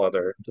that's a whole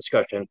other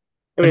discussion.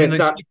 I I mean, mean, it's like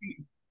not.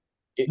 speaking,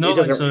 It no,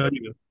 like doesn't. so.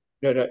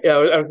 No, no. Yeah,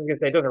 I was gonna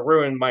say it doesn't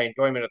ruin my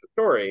enjoyment of the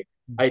story.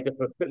 I just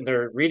was sitting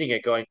there reading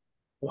it, going,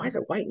 "Why is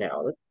it white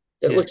now?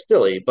 It Yeah, looks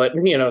silly." But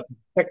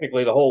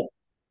technically, the whole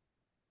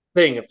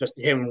thing of just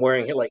him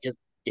wearing it like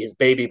his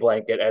baby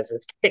blanket as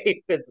his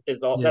cape is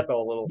all. yeah. That's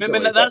all a little I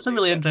mean, silly. But that's a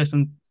really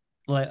interesting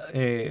like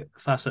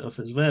facet of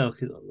it as well.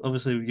 Because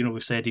obviously,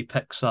 we said he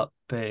picks up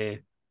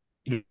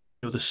you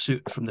the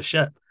suit from the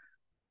ship,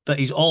 but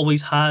he's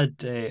always had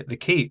the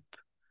cape,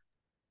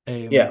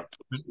 yeah. um,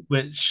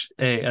 which,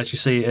 as you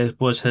say,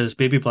 was his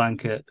baby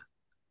blanket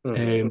Hmm.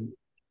 um,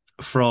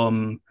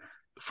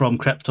 from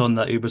Krypton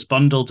that he was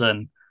bundled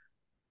in.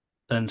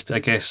 And I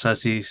guess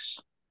as he's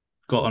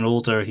gotten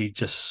older, he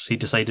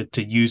decided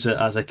to use it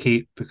as a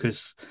cape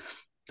because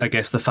I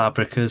guess the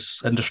fabric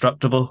is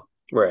indestructible.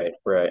 Right,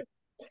 right.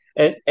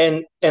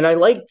 And I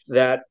like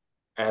that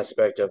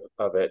aspect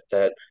of it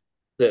that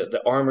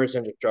the armor is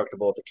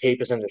indestructible, the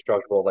cape is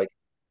indestructible, like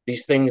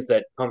these things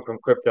that come from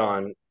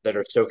Krypton that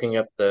are soaking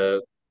up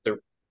the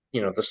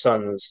the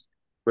sun's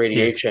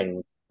Yeah,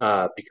 radiation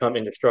become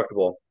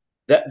indestructible.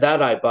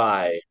 That I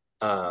buy.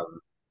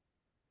 Um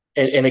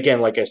and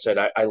again, like I said,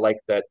 I like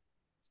that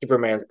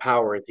Superman's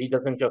power is he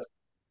doesn't just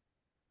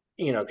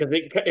because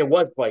it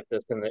was like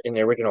this in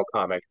the original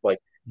comics. Like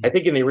I yeah,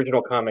 think in the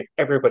original comics,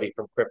 everybody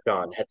from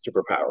Krypton had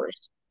superpowers.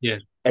 yeah,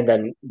 And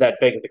then that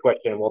begs the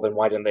question, well, then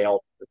why didn't they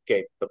all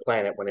escape the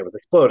planet when it was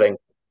exploding?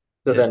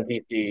 So yeah. then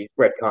DC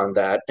retconned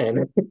that,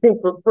 and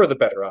for the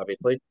better,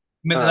 obviously.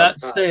 I mean, Um,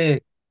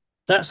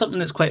 that's something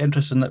that's quite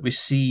interesting that we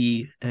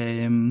see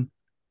in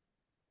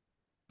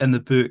the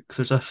book.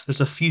 There's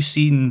a few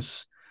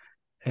scenes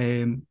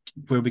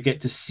where we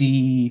get to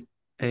see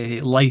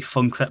life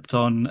on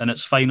Krypton in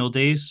its final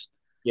days,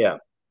 yeah,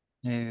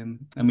 and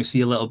we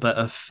see a little bit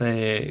of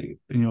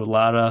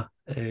Lara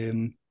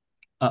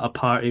at a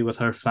party with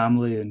her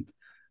family, and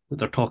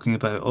they're talking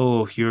about,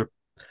 oh, you're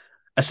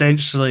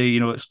essentially,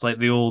 it's like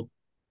the old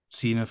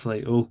scene of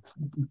like, oh,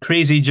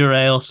 crazy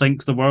Jor-El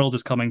thinks the world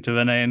is coming to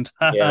an end.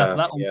 yeah,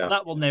 yeah.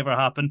 That will never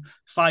happen.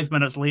 5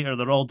 minutes later,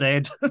 they're all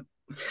dead.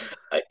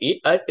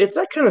 It's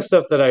that kind of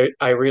stuff that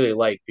I really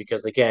like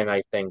because again,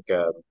 I think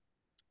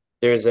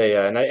there's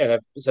and I've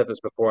said this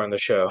before on the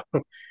show.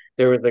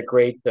 There was a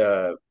great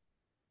uh,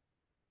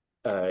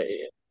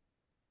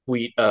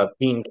 tweet of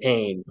Dean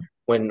Cain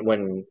when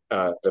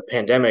the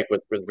pandemic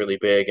was really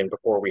big and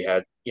before we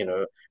had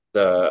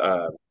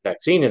the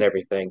vaccine and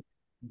everything,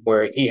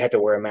 where he had to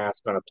wear a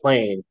mask on a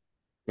plane,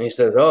 and he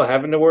says, "Oh,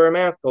 having to wear a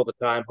mask all the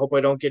time. Hope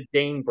I don't get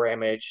Dane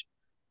Bramage."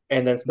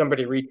 And then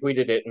somebody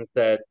retweeted it and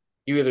said,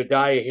 "You either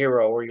die a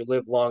hero or you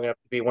live long enough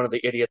to be one of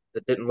the idiots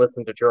that didn't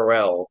listen to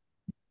Jor-El."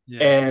 Yeah.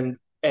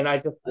 And I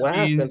just I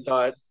laughed mean, and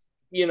thought,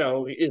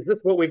 is this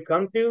what we've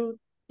come to?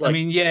 Like,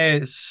 yeah,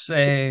 it's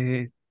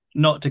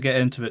not to get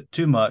into it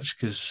too much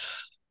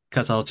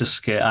because I'll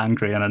just get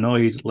angry and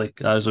annoyed,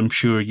 like as I'm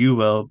sure you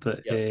will.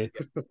 yes.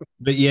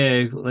 But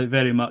yeah, like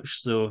very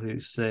much so.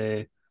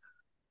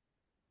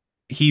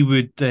 He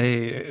would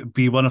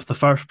be one of the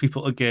first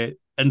people to get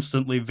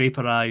instantly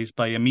vaporized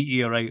by a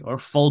meteorite or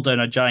fall down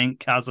a giant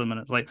chasm, and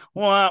it's like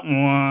wah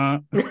wah,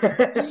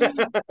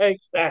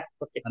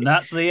 Exactly. and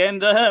that's the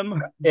end of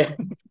him. Yeah.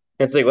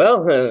 It's like,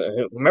 well,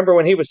 remember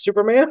when he was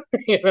Superman?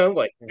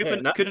 Like,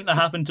 not Couldn't have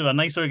happened to a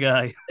nicer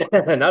guy.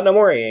 not no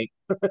more. He ain't.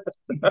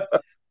 But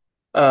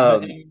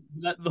Um,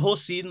 the whole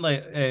scene,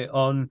 like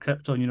on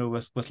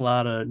Krypton, with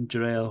Lara and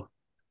Jor-El,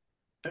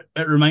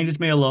 it reminded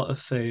me a lot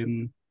of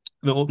the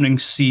opening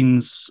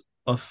scenes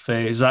of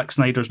Zack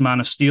Snyder's Man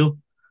of Steel.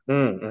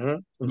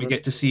 mm, We hmm.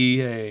 get to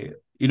see,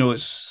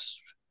 it's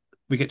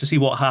we get to see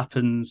what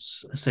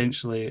happens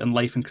essentially in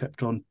life in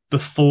Krypton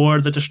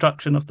before the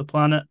destruction of the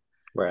planet,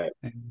 Right.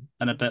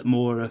 and a bit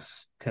more of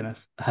kind of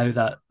how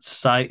that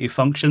society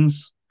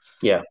functions.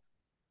 Yeah.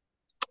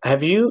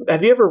 Have you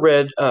ever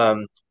read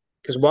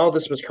because while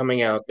this was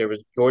coming out, there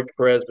was George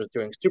Perez was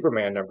doing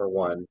Superman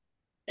 #1,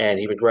 and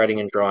he was writing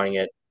and drawing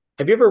it.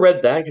 Have you ever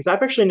read that? Because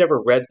I've actually never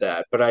read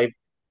that, but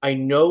I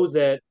know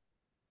that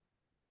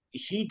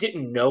he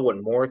didn't know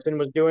what Morrison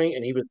was doing,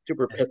 and he was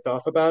super Yeah, pissed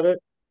off about it.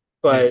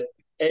 yeah. But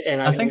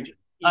and I I think which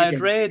I you had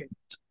can read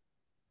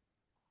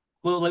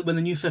well, like when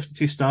the New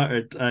 52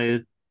 started,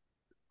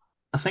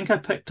 I think I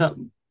picked up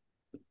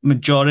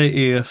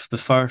majority of the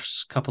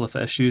first couple of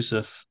issues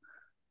of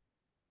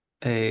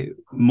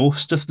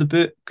most of the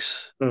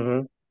books.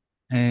 hmm.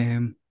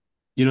 Um,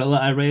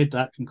 like I read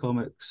Action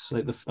Comics,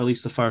 like at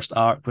least the first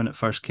arc when it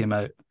first came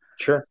out.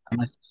 Sure.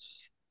 And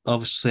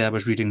obviously, I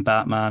was reading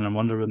Batman and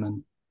Wonder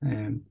Woman.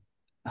 Um,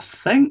 I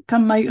think I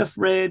might have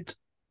read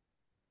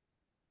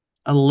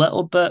a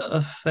little bit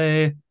of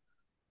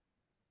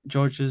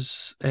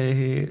George's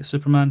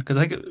Superman because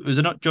I think it was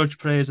it not George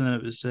Perez and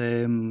it was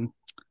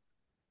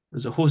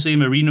it Jose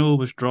Marino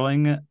was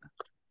drawing it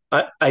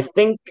I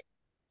think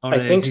or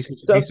I think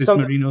Jesus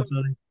Marino,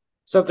 sorry.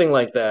 something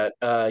like that.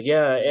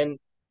 Yeah, and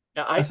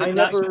I I think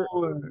never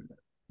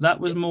that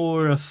was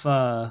more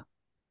of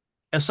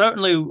it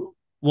certainly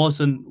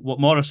wasn't what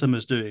Morrison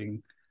was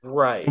doing.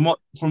 right.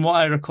 From what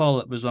I recall,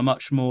 it was a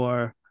much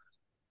more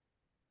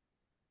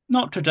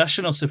not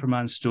traditional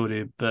Superman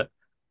story, but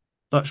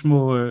much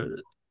more.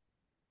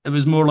 It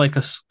was more like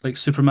like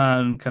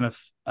Superman kind of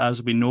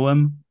as we know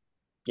him.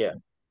 Yeah,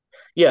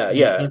 yeah,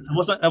 yeah, It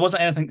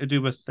wasn't anything to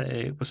do with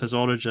his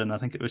origin. I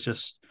think it was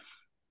just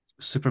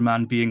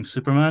Superman being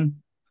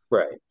Superman.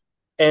 right.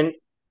 And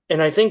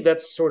and I think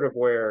that's sort of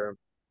where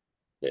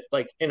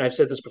like, and I've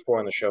said this before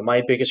on the show,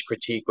 my biggest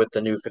critique with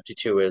the new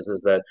 52 is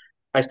that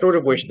I sort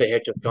of wish they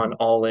had just gone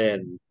all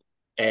in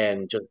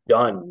and just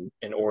done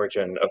an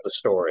origin of the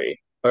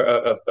story or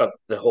of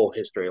the whole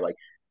history. Like,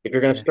 if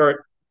you're going to Yeah,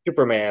 start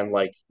Superman,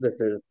 like this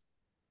is,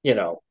 you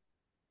know,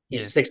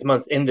 he's yeah, 6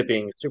 months into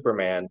being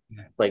Superman.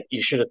 yeah. Like,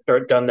 you should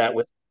have done that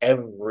with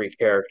every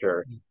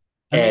character.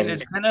 I mean, And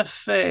it's kind of.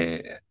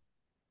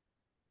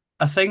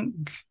 I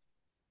think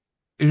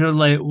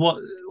like what.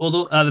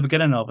 Although at the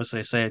beginning, obviously,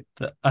 I said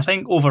that I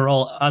think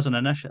overall, as an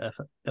initiative,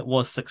 it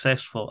was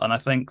successful, and I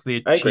think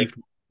they I agree. achieved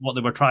what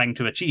they were trying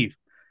to achieve.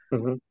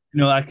 Hmm.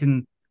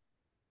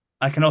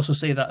 I can also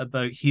say that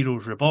about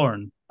Heroes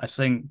Reborn. I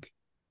think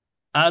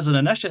as an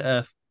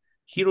initiative,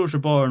 Heroes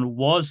Reborn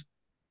was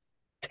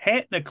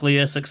technically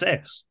a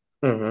success.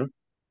 Hmm.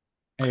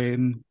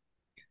 Um,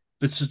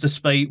 this is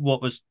despite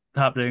what was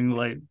happening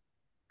like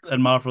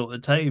in Marvel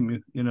at the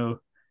time,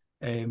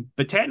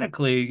 but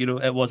technically,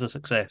 it was a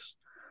success.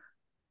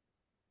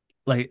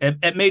 Like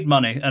it made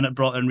money and it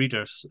brought in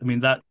readers. I mean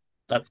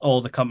that's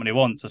all the company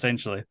wants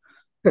essentially.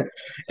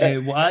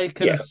 What I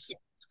kind Yeah. of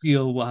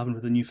feel what happened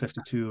with the New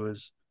 52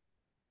 is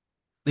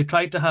they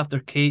tried to have their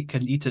cake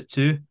and eat it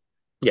too.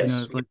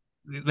 Yes. Like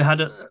they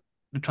had it,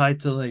 they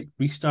tried to like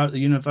restart the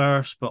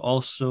universe, but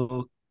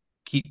also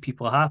keep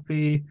people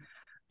happy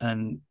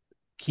and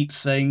keep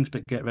things,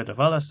 but get rid of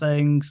other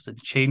things and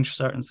change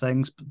certain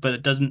things, but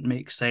it doesn't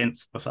make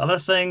sense with other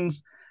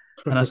things.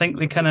 And I think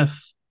they kind of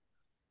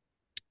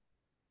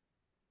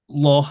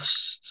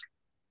lost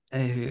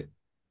uh,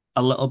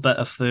 a little bit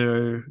of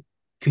their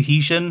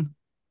cohesion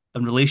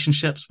and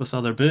relationships with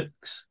other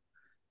books.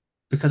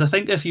 Because I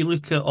think if you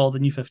look at all the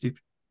New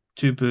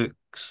 52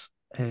 books,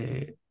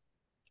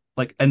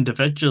 like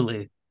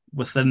individually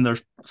within their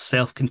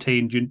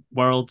self-contained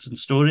worlds and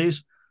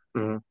stories,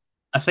 Hmm.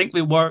 I think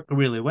they work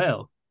really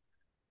well.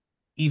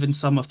 Even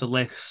some of the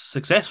less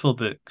successful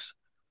books,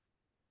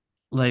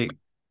 like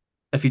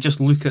if you just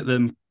look at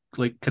them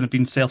like kind of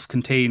being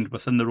self-contained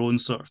within their own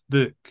sort of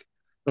book,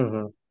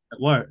 Hmm. it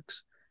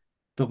works.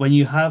 But when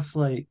you have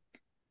like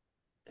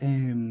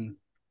um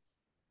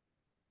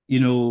you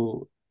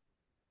know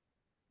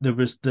there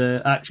was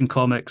the Action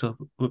Comics of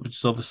which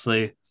is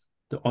obviously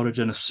the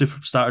origin of super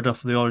started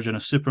off with the origin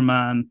of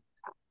Superman,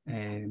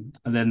 and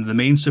then the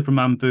main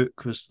Superman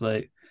book was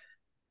like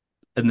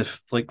in the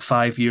like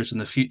 5 years in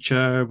the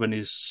future when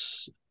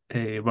he's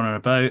running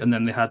about, and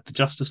then they had the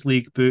Justice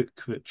League book,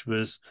 which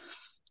was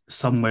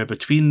somewhere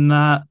between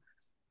that,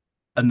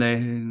 and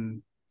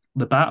then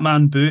the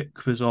Batman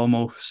book was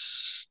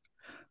almost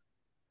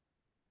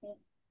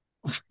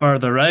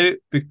further out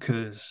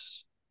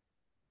because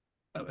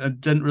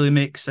it didn't really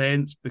make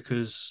sense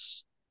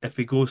because if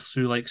he goes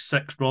through like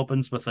six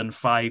Robins within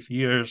 5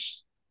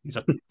 years, he's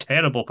a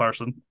terrible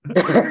person.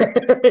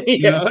 you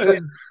Yes. know,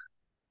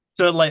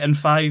 so like in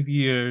 5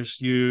 years,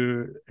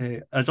 your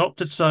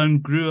adopted son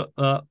grew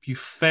up, you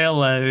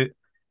fell out,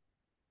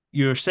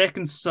 your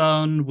second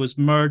son was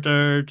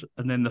murdered,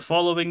 and then the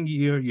following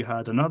year you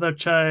had another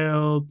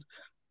child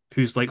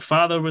whose like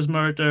father was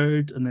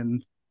murdered, and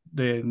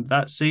then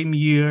that same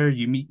year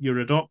you meet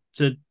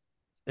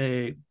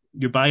uh,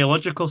 your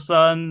biological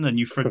son, and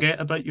you forget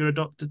about your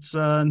adopted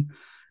son,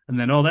 and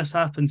then all this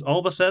happens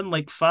all within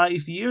like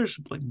 5 years.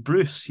 Like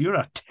Bruce, you're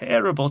a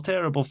terrible,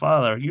 terrible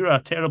father. You're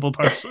a terrible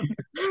person.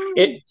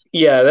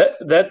 Yeah,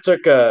 that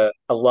took a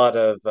lot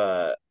of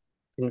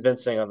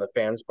convincing on the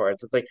fans'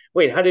 parts. It's like,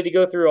 wait, how did he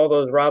go through all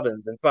those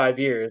Robins in 5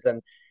 years?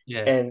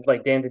 Yeah, And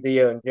like Dan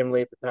DiDio and Jim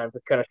Lee at the time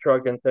just kind of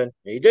shrugged and said,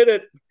 he did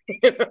it. You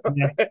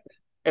yeah. know?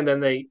 And then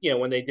they,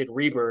 when they did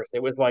Rebirth,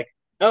 it was like,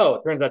 oh,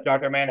 it turns out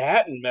Dr.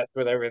 Manhattan messed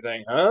with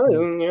everything, huh? Yeah.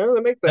 Yeah,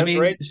 that makes I sense, mean,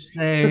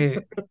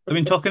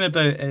 right? talking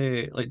about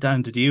like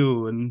Dan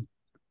DiDio and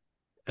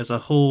as a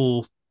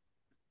whole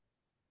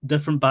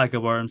different bag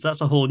of worms.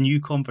 That's a whole new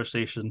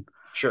conversation.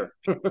 Sure.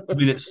 I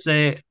mean,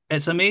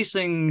 it's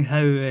amazing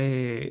how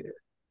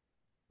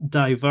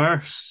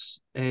diverse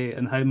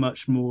and how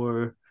much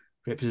more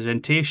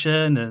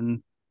representation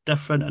and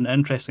different and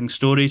interesting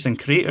stories and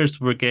creators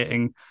we're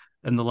getting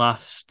in the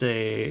last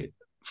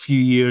few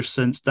years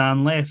since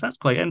Dan left. That's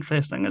quite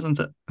interesting, isn't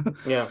it?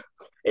 Yeah.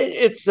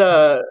 It's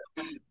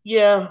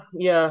yeah,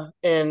 yeah.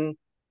 And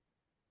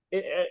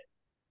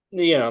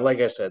like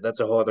I said, that's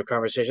a whole other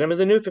conversation. I mean,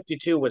 the New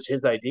 52 was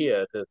his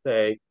idea to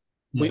say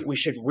Yeah. we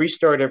should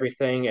restart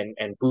everything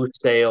and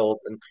boost sales.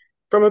 And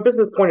from a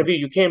business point of view,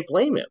 you can't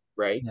blame him,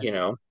 right?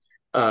 Yeah.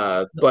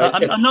 But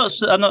I'm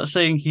not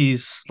saying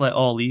he's like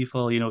all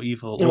evil,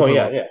 evil oh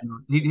yeah, overlord.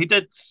 yeah, He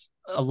did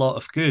a lot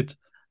of good,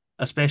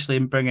 especially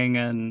in bringing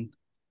in,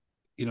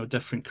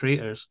 different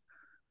creators.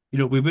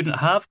 We wouldn't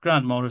have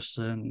Grant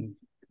Morrison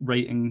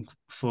writing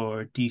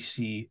for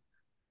DC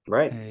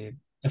right.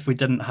 if we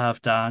didn't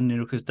have Dan,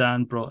 because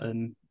Dan brought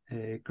in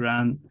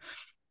Grant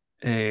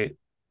to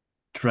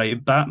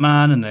write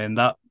Batman, and then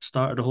that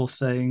started the whole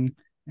thing.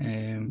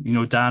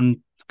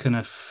 Dan kind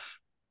of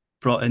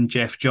brought in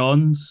Jeff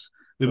Johns.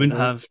 We wouldn't Hmm.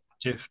 have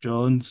Jeff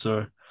Johns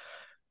or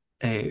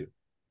uh,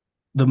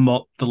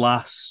 the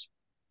last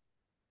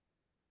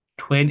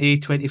 20,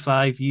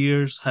 25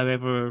 years,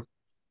 however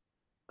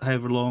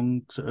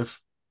long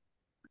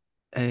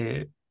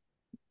uh,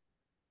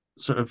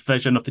 sort of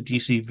vision of the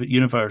DC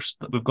universe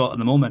that we've got at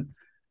the moment.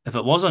 If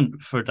it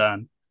wasn't for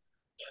Dan,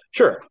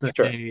 Sure, but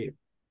sure.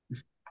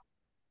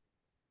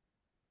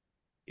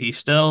 he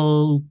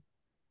still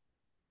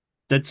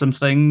did some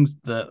things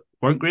that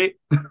weren't great.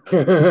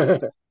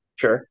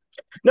 Sure.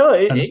 No,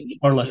 And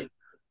or like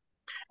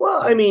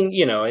well, I mean,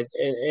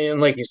 and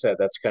like you said,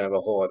 that's kind of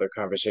a whole other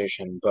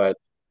conversation. But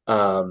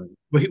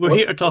we're what?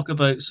 here to talk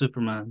about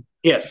Superman.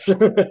 Yes.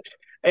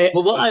 Eh,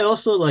 Well, what I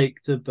also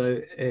liked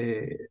about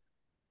the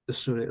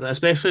story,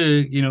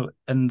 especially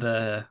in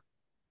the,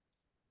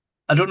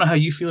 I don't know how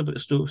you feel about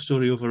the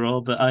story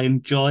overall, but I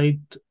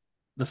enjoyed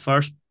the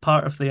first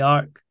part of the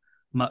arc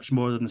much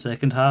more than the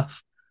second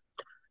half.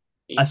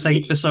 I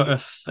think the sort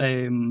of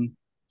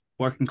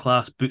working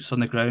class boots on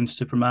the ground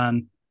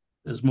Superman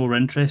is more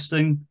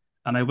interesting,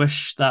 and I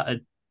wish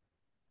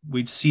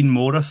we'd seen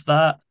more of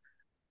that,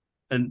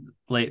 and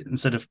like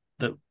instead of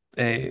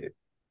uh,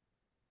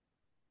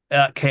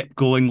 that kept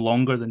going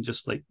longer than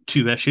just like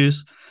 2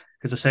 issues,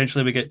 because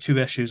essentially we get 2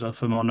 issues of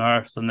him on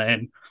Earth, and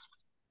then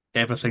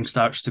everything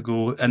starts to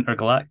go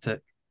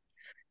intergalactic.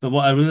 But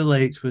what I really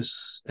liked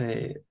was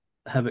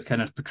how it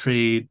kind of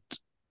portrayed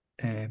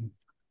um,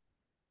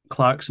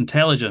 Clark's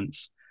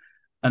intelligence,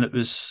 and it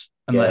was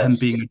and like him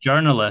being yes. a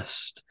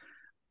journalist,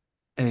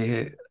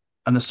 uh,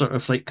 and the sort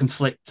of like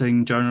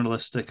conflicting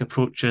journalistic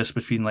approaches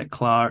between like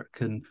Clark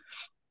and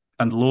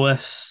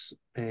Lois.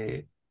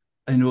 And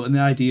the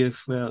idea of,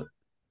 well,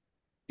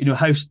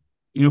 how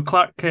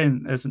Clark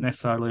Kent isn't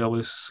necessarily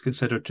always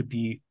considered to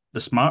be the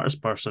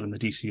smartest person in the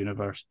DC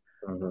universe,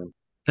 Hmm.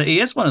 but he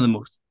is one of the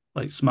most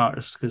like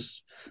smartest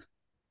because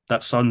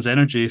that sun's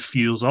energy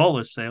fuels all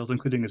his cells,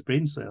 including his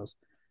brain cells.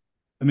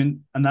 I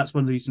mean, and that's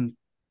one of the reasons,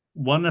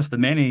 one of the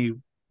many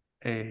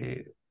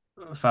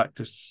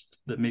factors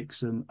that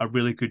makes him a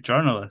really good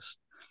journalist.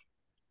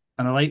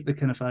 And I like the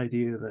kind of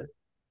idea that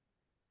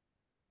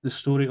the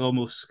story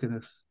almost kind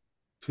of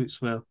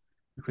puts, well,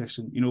 the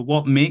question,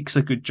 what makes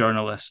a good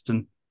journalist,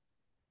 and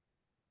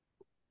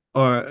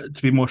or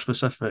to be more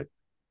specific,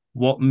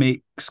 what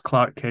makes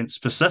Clark Kent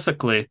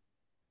specifically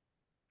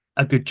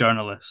a good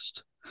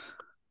journalist?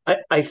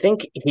 I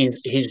think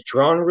he's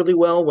drawn really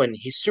well when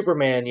he's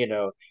Superman,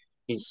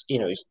 he's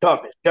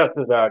tough, his chest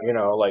is out,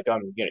 like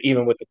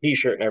even with the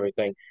t-shirt and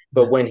everything.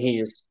 But Yeah, when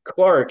he's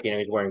Clark,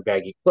 he's wearing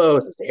baggy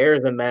clothes, his hair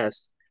is a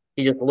mess,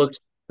 he just looks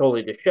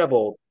totally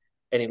disheveled,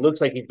 and he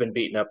looks like he's been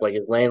beaten up. Like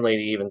his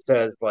landlady even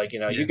says, like,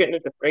 you're yeah, getting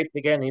into scrapes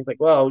again. And he's like,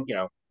 well,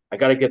 I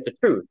got to get the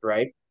truth,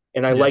 right?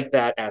 And I yeah, like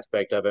that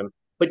aspect of him.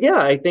 But yeah,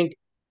 I think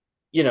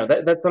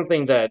that's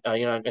something that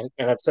and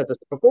I've said this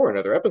before in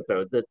other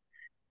episodes that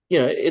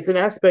it's an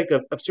aspect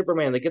of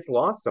Superman that gets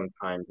lost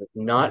sometimes. It's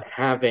yeah, not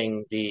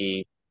having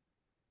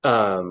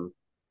um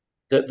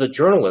the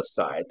journalist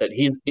side that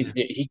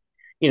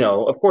yeah,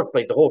 of course,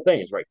 like the whole thing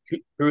is right,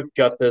 truth,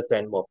 justice,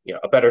 and well,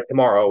 a better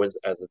tomorrow is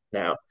as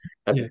yeah.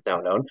 it's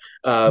now known.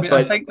 I mean,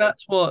 I But think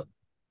that's what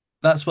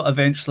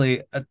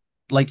eventually,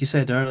 like you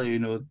said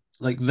earlier,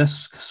 like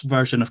this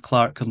version of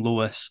Clark and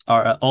Lois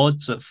are at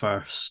odds at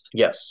first.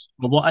 yes.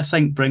 But what I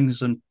think brings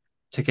them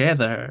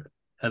together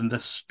in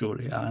this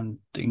story and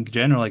in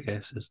general, I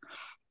guess, is,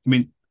 I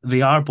mean,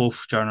 they are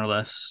both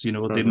journalists. They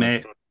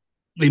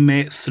Hmm.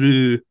 met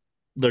through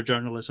their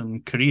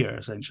journalism career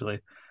essentially,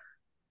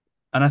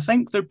 and I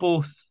think their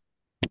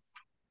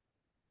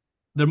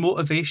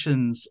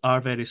motivations are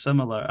very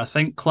similar. I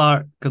think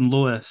Clark and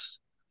Lois,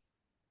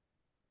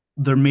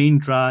 their main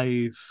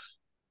drive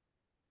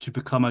to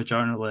become a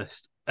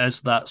journalist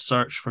is that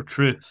search for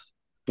truth,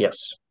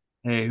 Yes.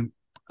 um,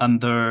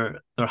 and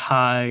their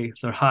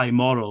high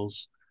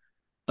morals.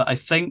 But I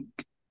think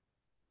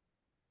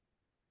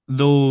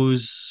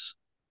those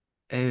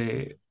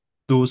uh,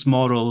 those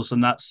morals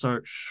and that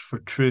search for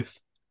truth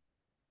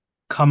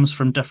comes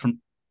from different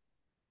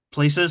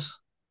places.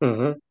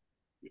 Hmm.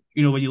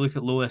 When you look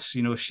at Lois,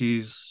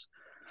 she's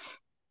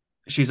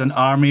an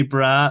army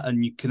brat,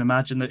 and you can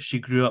imagine that she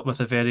grew up with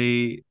a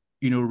very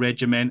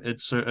regimented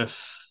sort of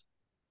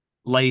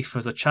life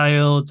as a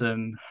child,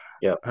 and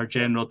Yeah. her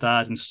general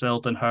dad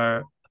instilled in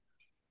her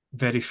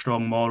very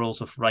strong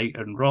morals of right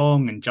and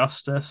wrong and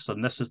justice,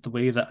 and this is the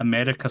way that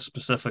America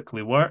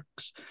specifically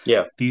works.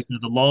 Yeah. These are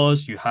the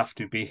laws. You have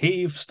to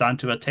behave, stand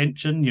to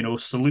attention,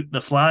 salute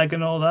the flag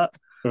and all that.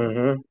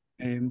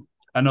 Hmm.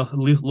 I know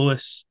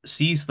Lois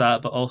sees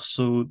that, but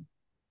also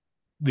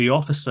the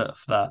opposite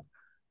of that.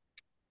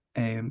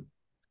 Um,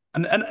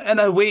 and in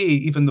a way,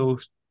 even though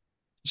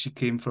she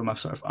came from a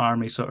sort of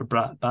army sort of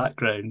brat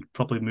background,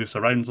 probably moves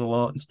around a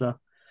lot and stuff,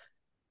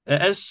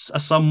 it is a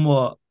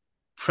somewhat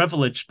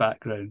privileged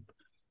background.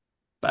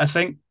 But I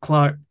think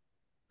Clark's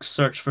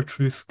search for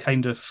truth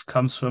kind of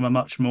comes from a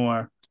much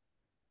more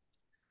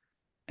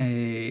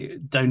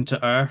down to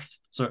earth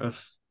sort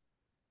of,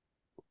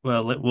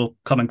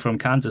 coming from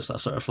Kansas, a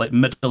sort of like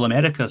middle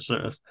America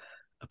sort of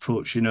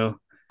approach.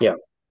 Yeah.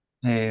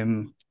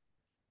 Um,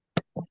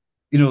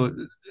 you know,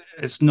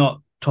 it's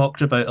not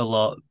talked about a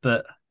lot,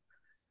 but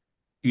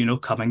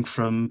coming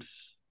from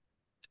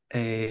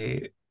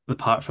the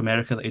part of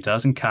America that he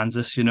does in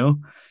Kansas,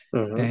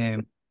 Hmm.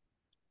 um,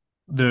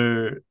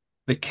 they're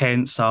the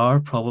Kents are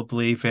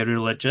probably very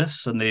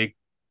religious and they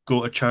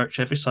go to church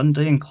every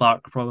Sunday, and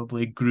Clark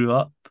probably grew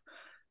up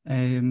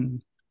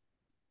um,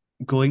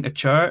 going to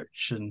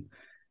church and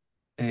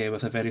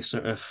with a very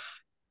sort of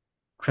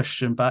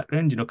Christian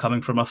background,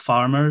 coming from a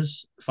farmer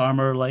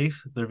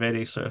life. They're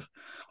very sort of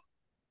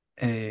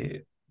uh,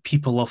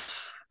 people of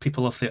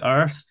the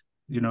earth.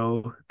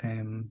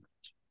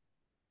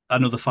 I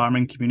know the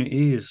farming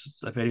community is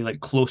a very like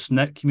close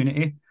knit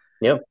community.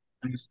 Yeah.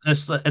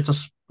 It's a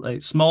like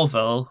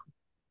Smallville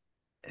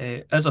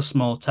is a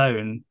small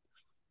town,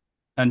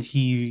 and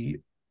he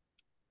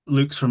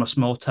looks from a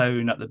small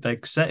town at the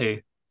big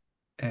city,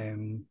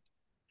 um,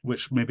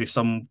 which maybe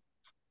some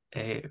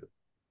uh,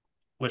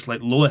 which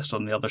like Lois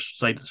on the other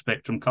side of the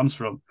spectrum comes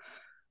from.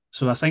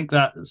 So I think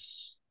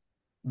that's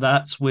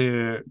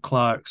where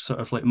Clark's sort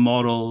of like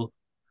moral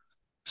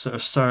sort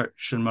of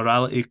search and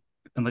morality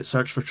and like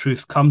search for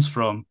truth comes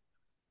from.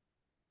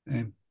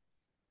 Um,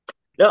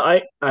 No,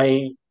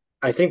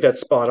 I think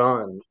that's spot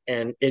on,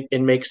 and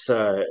it makes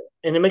a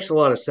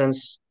lot of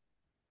sense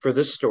for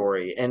this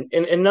story, and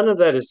none of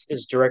that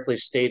is directly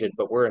stated,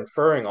 but we're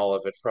inferring all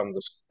of it from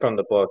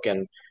the book,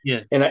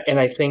 yeah, and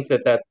I think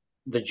that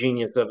the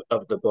genius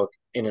of the book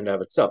in and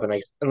of itself, and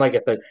like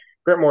I said,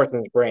 Grant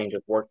Morrison's brain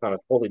just works on a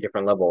totally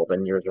different level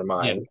than yours or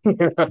yeah,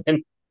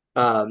 mine,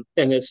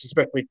 and it's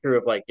especially true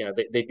of like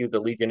they do the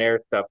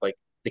Legionnaire stuff like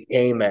the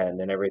Gay Men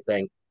and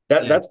everything.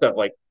 yeah. That stuff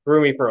like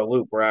threw me for a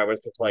loop where I was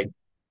just like,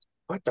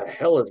 what the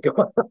hell is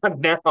going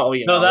on now?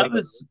 No, that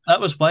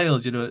was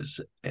wild. It's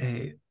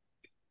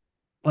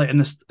like in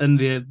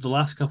the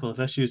last couple of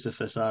issues of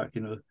this arc.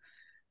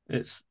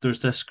 There's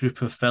this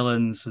group of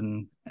villains,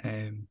 and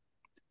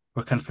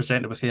we're kind of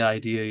presented with the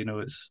idea.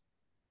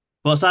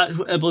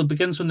 It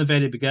begins from the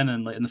very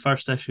beginning. Like in the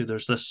first issue,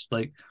 there's this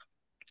like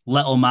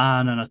little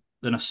man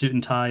in a suit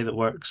and tie that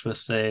works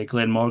with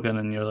Glenn Morgan,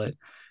 and you're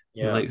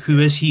Yeah, like, who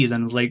is he?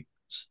 Then like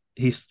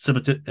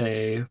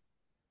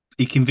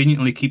he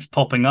conveniently keeps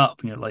popping up,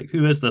 and you're like,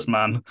 who is this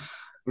man?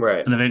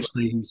 right. And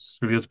eventually he's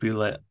revealed to be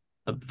like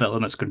a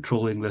villain that's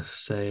controlling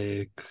this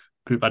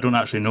group. I don't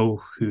actually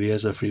know who he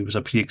is, if he was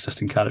a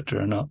pre-existing character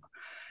or not.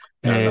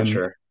 No, I'm not Um,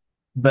 sure.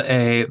 but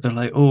they're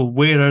like, oh,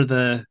 where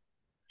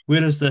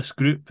is this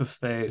group of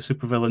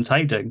supervillains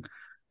hiding?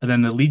 And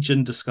then the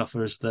Legion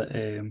discovers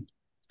that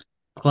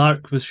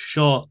Clark was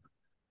shot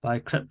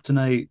by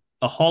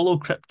a hollow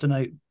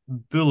kryptonite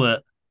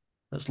bullet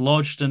that's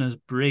lodged in his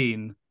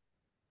brain,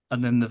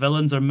 and then the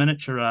villains are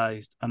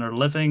miniaturized and are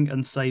living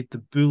inside the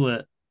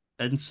bullet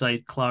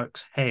inside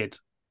Clark's head.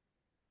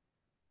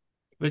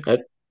 Which,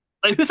 It,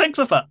 like, who thinks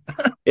of that?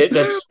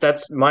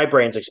 that's my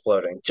brain's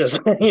exploding.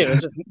 Just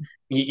just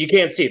you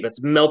can't see it.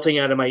 That's melting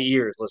out of my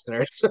ears,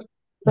 listeners.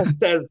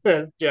 That's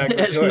Jack was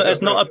It's going not. It's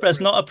over. not a. It's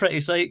not a pretty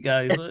sight,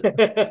 guys.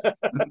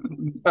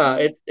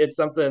 It's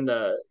something.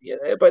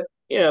 Yeah, but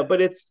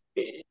but it's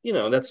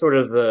that's sort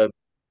of the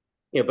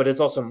but it's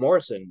also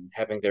Morrison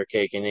having their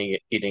cake and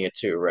eating it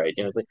too, right?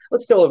 It's like,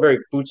 let's tell a very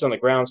boots on the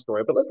ground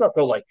story, but let's not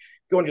go like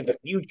go into the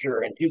future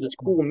and do this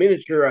cool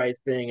miniaturized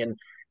thing, and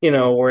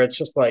Yeah. where it's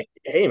just like,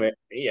 hey man,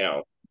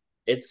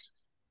 it's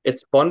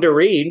it's fun to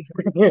read,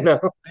 I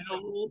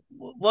know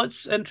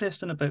what's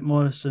interesting about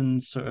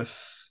Morrison's sort of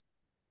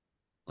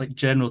like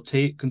general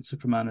take on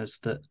Superman is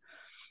that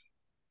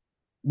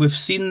we've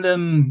seen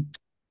them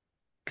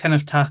kind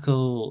of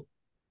tackle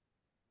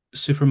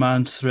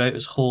Superman throughout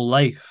his whole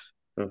life,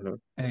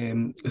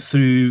 Hmm.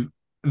 through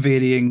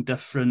varying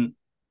different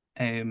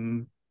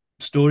um,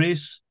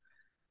 stories.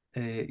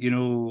 Uh, you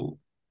know,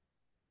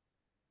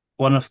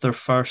 one of their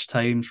first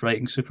times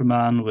writing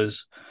Superman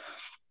was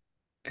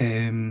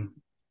um,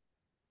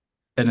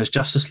 in his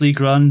Justice League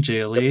run, Yep.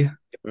 JLA,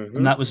 and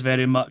Hmm. that was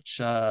very much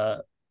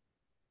a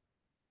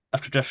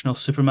traditional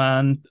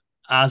Superman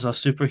as a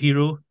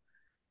superhero.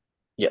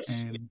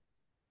 Yes. Um,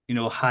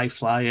 high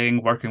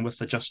flying, working with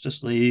the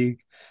Justice League,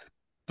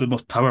 the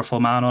most powerful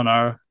man on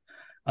earth.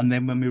 And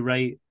then when they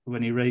write,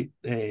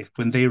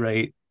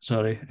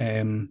 sorry,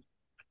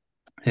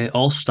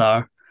 All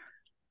Star,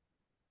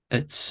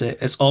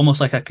 it's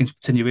almost like a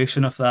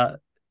continuation of that.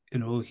 You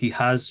know, he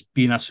has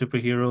been a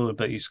superhero,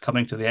 but he's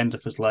coming to the end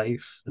of his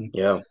life,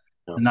 Yeah.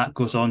 Yeah. and that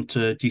goes on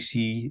to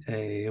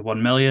DC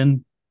 1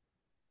 million,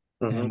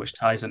 Hmm. which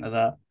ties into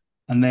that.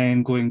 And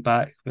then going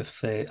back with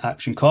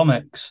Action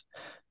Comics,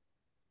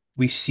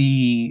 we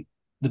see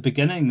the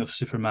beginning of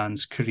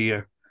Superman's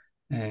career.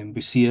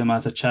 We see him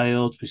as a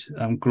child,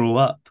 grow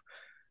up.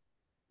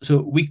 So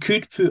we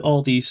could put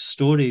all these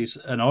stories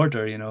in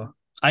order, you know.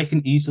 I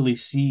can easily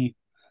see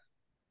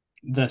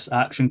this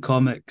Action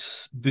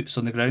Comics boots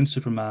on the ground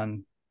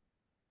Superman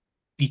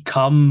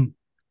become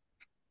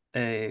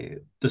the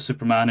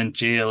Superman in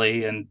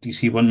JLA and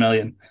DC 1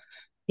 million.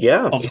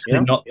 Yeah. Obviously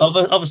Yeah. not,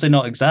 obviously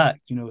not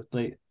exact. You know,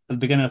 like at the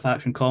beginning of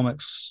Action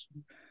Comics,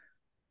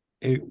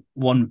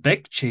 one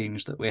big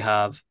change that we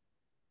have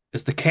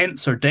is the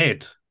Kents are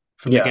dead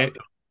from the Yeah. get,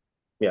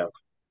 Yeah.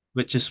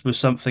 which is was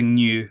something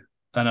new.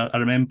 And I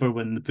remember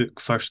when the book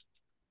first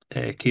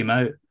came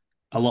out,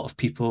 a lot of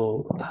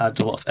people had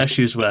a lot of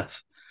issues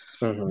with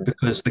Hmm.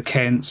 because the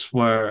Kents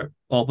were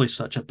always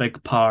such a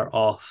big part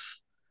of,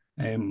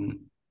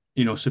 um,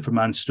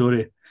 Superman's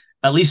story.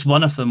 At least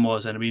one of them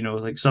was, and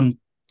like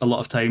a lot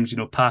of times,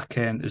 Pa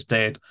Kent is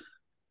dead.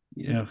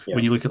 You know, Yeah.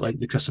 when you look at like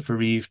the Christopher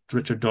Reeve,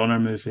 Richard Donner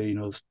movie,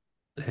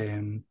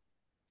 um,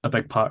 a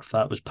big part of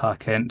that was Pa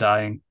Kent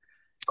dying.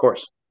 Of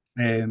course.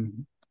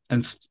 Um,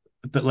 and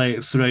but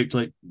like throughout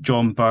like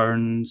John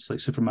Byrne's like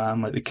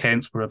Superman, like the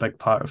Kents were a big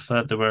part of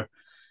it.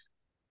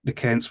 The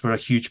Kents were a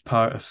huge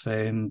part of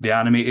the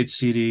animated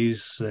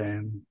series.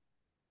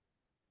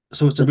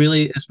 So it's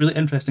really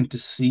interesting to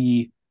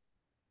see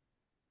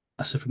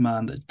a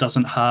Superman that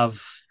doesn't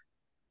have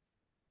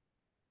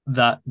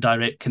that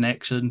direct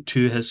connection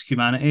to his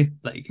humanity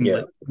that he can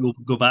Yeah. like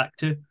go back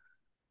to.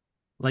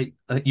 Like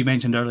you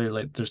mentioned earlier,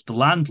 like there's the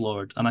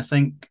landlord, and I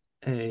think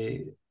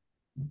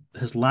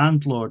his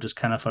landlord is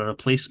kind of a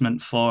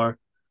replacement for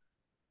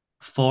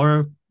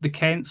the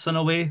Kents in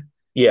a way.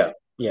 Yeah.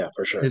 Yeah.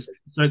 For sure. Because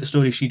throughout the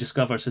story, she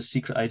discovers his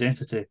secret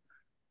identity.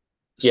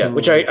 Yeah.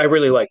 Which I So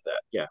really like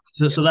that. Yeah.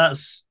 so Yeah. so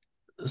that's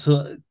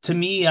so to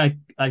me,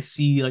 I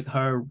see like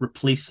her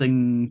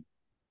replacing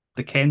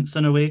the Kents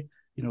in a way.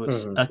 You know,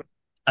 it's Hmm.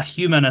 a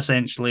human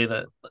essentially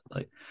that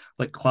like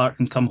like Clark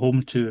can come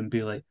home to and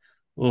be like,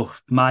 "Oh,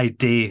 my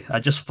day! I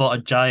just fought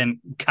a giant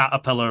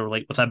caterpillar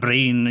like with a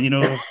brain. You know,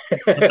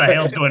 what the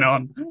hell's going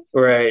on?"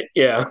 Right.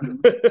 Yeah.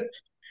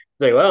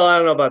 Like, well, I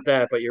don't know about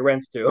that, but your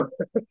rent's due.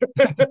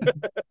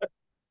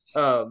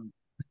 Um,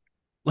 so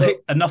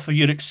Like enough of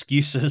your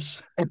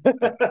excuses.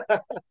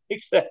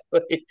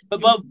 exactly.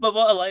 But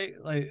what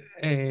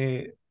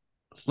I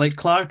like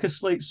Clark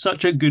is like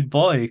such a good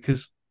boy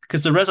because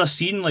there is a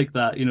scene like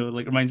that,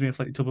 like reminds me of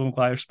like Tobey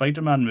Maguire's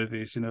Spider-Man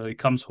movies. He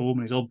comes home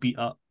and he's all beat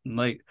up and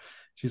like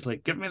she's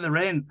like, "Give me the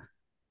rent,"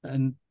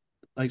 and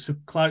like so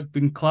Clark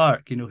being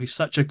Clark, he's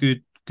such a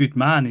good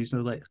man. He's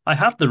like, "I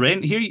have the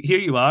rent here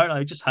you are.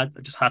 I just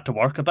had to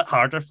work a bit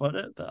harder for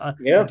it, but I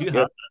Yeah. do Yeah.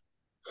 have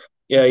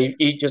Yeah.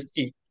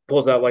 He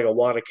pulls out like a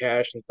wad of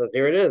cash and says,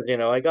 "Here it is.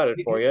 I got it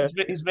for it."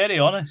 you." He's very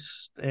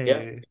honest.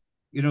 Yeah.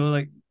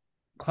 Like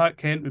Clark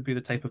Kent would be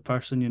the type of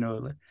person,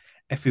 like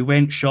if he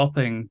went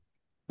shopping,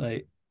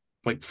 like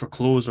like for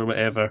clothes or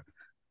whatever,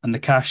 and the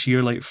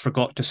cashier like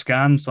forgot to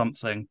scan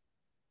something,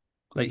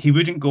 like he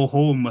wouldn't go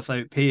home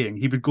without paying.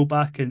 He would go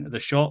back into the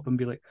shop and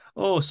be like,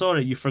 "Oh,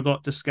 sorry, you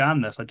forgot to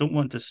scan this. I don't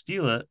want to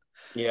steal it."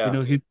 Yeah.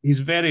 He's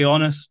very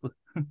honest.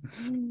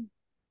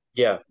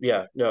 Yeah.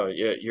 Yeah. No,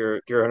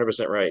 you're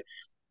 100% right.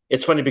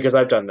 It's funny because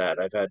I've done that.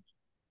 I've had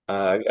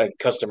a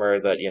customer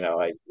that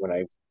I when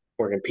I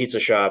work in pizza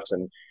shops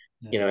and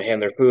Yeah.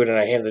 hand their food and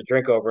I hand the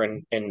drink over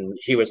and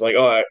he was like,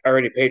 "Oh, I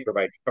already paid for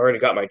my already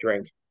got my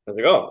drink." I was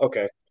like, "Oh,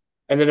 okay."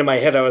 And then in my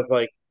head I was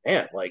like,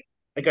 "Man, like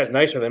that guy's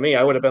nicer than me.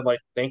 I would have been like,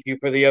 thank you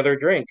for the other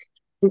drink."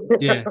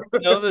 Yeah.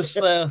 No, this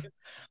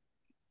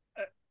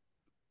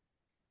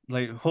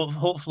like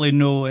hopefully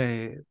no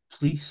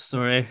police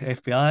or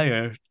FBI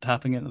are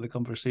tapping into the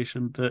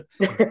conversation, but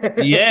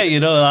yeah,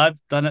 I've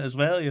done it as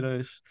well.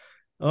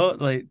 Oh,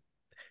 like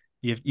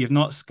you've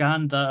not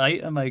scanned that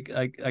item. I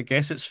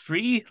guess it's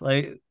free.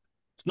 Like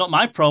it's not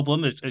my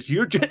problem. It's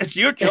your it's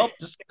your job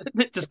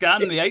to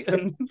scan the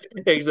item.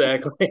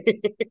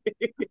 Exactly.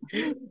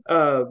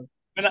 um,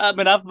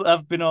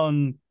 I've been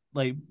on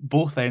like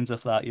both ends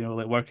of that.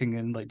 Like working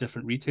in like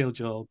different retail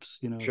jobs.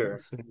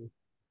 sure. So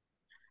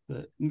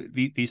that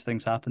these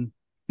things happen.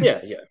 Yeah,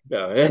 yeah.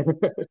 No.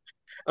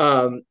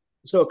 Um,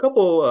 so a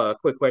couple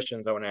quick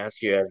questions I want to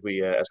ask you as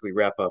we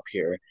wrap up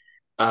here.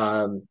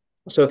 Um,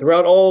 so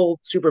throughout all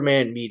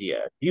Superman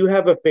media, do you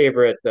have a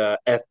favorite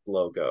S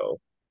logo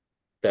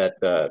that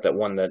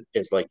one that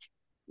is like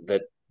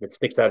that that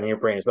sticks out in your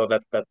brain? So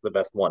that's the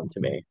best one to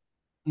me.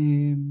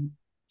 Um,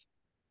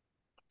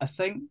 I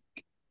think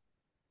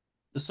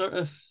the sort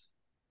of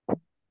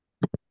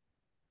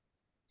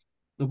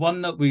the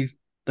one that we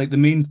like the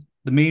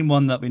main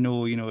one that we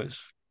know, it's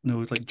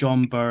it's like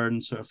John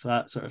Byrne, sort of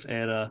that sort of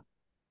era.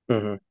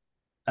 Hmm.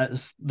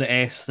 It's the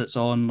S that's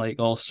on like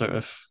all sort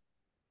of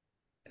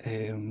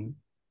um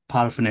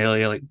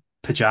paraphernalia, like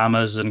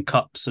pajamas and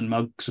cups and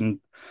mugs and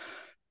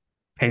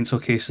pencil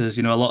cases.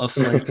 A lot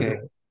of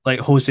like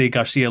Jose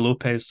Garcia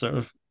Lopez sort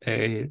of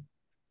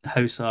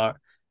house art.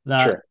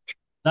 That Sure.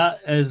 that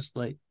is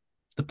like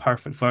the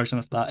perfect version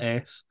of that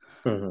S.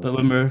 Hmm. But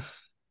when we're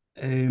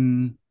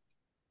um,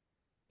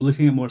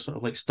 looking at more sort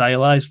of like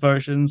stylized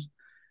versions,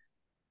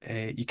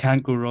 you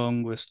can't go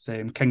wrong with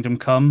Kingdom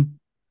Come.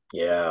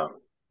 Yeah.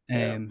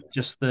 Yeah.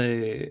 Just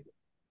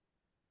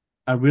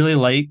I really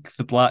like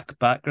the black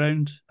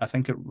background. I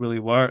think it really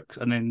works,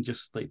 and then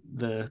just like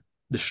the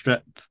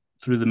strip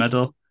through the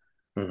middle.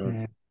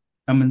 Hmm. Uh,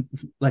 I mean,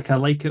 like I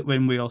like it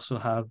when we also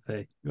have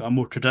a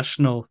more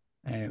traditional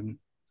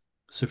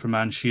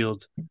Superman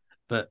shield,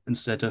 but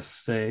instead of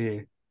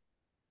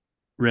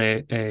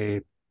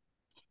red,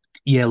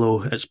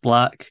 yellow, it's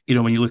black.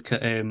 When you look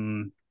at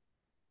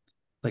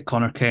like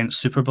Connor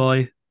Kent's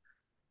Superboy,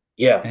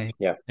 Yeah.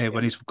 uh, Yeah.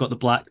 when he's got the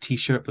black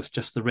T-shirt with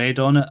just the red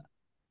on it,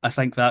 I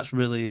think that's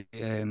really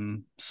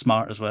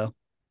smart as well.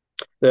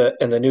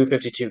 The new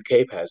 52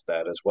 cape has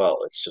that as well.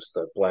 It's just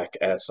the black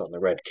S on the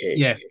red cape.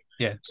 Yeah,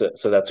 yeah.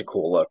 So that's a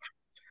cool look.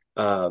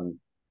 Um,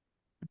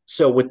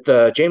 so with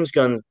the James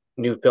Gunn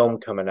new film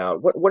coming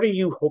out, what are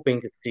you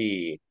hoping to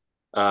see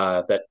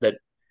that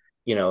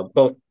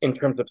both in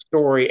terms of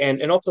story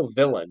and also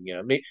villain,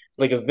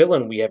 like a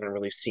villain we haven't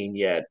really seen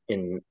yet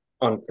in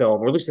on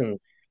film, or at least in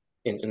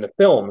the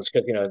films,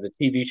 because the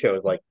TV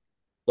shows like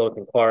Lois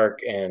and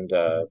Clark and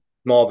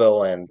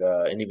Smallville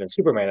and even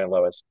Superman and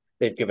Lois,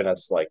 they've given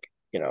us like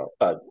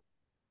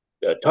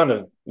a ton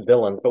of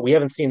villains, but we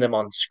haven't seen them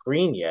on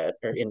screen yet,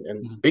 or in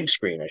Mhm. big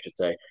screen, I should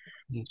say.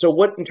 Yeah. So,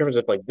 what in terms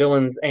of like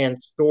villains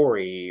and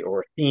story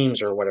or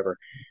themes or whatever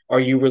are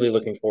you really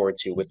looking forward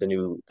to with the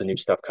new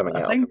stuff coming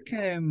I out? think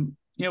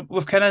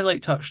we've kind of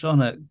like touched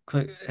on it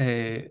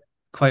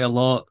quite a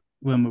lot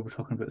when we were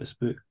talking about this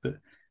book, but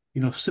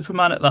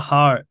Superman at the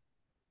heart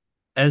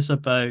is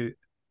about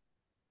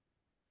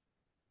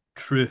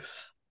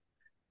truth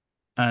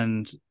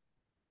and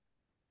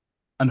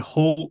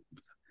hope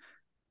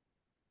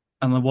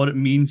and like, what it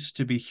means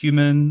to be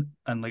human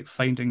and like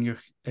finding your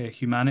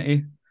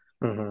humanity.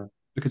 Hmm.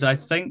 Because I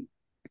think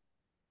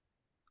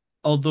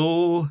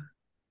although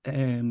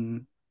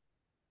um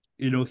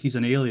he's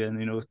an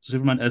alien,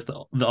 Superman is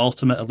the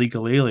ultimate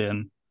illegal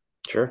alien.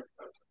 Sure.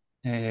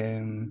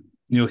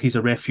 He's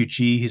a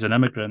refugee, he's an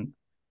immigrant.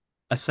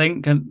 I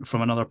think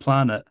from another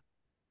planet.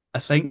 I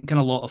think in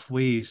a lot of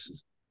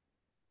ways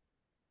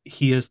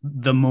he is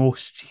the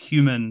most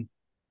human,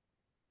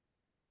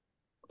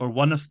 or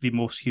one of the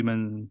most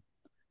human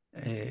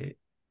uh,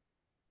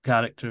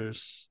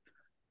 characters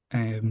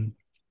um,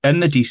 in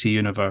the DC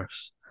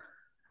universe.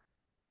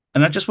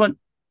 And I just want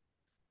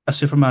a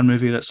Superman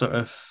movie that sort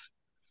of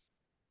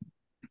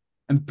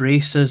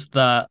embraces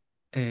that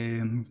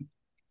um,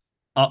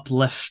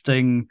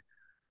 uplifting,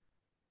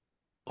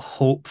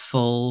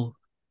 hopeful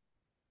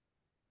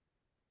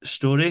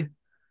story.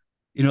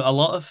 A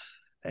lot of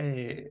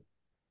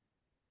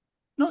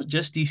not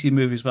just DC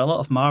movies, but a lot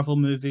of Marvel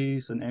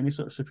movies and any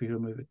sort of superhero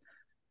movie,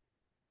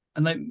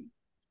 and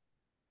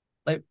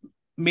like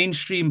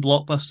mainstream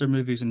blockbuster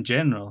movies in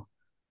general.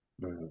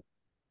 Hmm.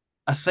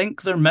 I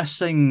think they're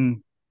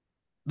missing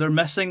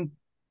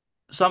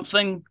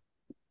something.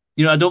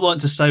 I don't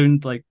want to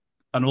sound like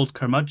an old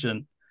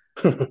curmudgeon,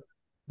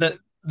 that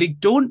they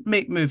don't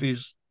make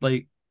movies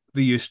like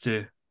they used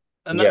to.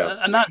 And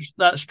Yeah.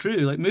 that's true.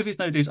 Like movies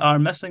nowadays are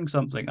missing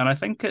something. And I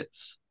think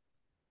it's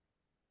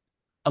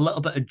a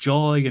little bit of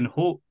joy and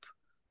hope.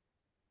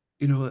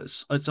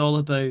 It's all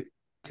about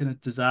kind of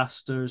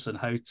disasters and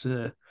how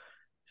to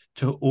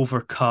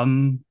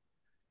overcome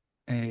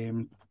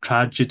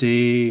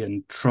tragedy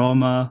and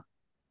trauma.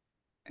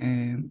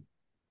 Um,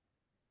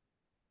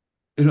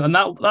 and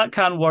that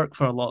can work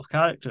for a lot of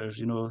characters.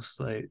 It's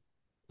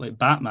like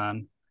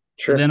Batman.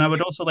 But Sure. then I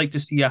would also like to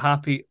see a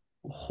happy,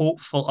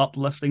 hopeful,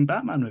 uplifting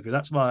Batman movie.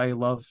 That's why I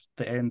love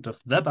the end of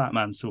the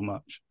Batman so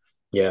much,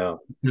 Yeah.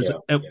 because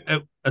Yeah.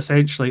 it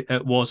essentially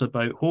it was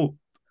about hope,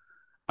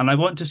 and I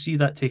want to see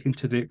that taken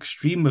to the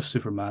extreme with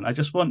Superman. I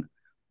just want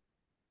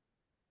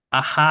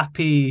a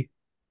happy,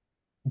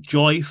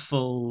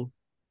 joyful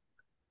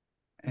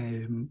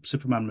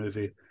Superman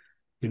movie.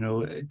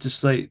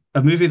 Just like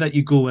a movie that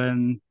you go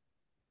in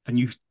and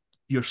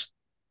you're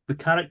the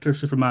character of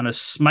Superman is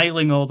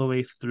smiling all the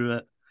way through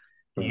it.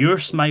 Hmm. You're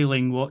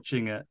smiling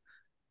watching it,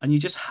 and you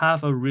just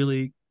have a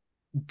really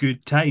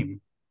good time.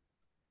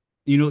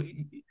 You know,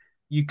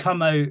 you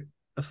come out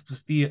of the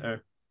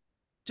theater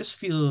just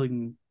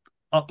feeling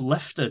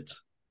uplifted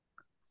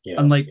Yeah.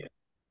 and like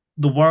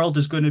the world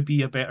is going to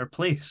be a better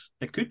place.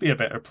 It could be a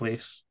better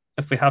place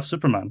if we have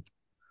Superman.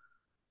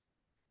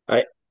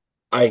 I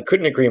I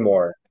couldn't agree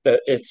more.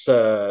 It's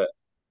something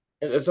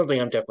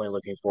I'm definitely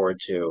looking forward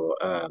to.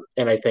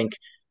 And I think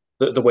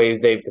the way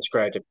they've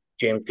described it,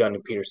 James Gunn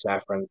and Peter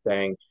Safran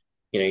saying,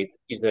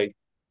 he's a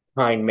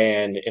kind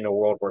man in a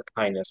world where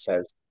kindness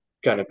has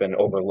kind of been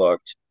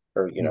overlooked,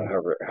 or Mm.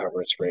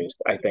 however it's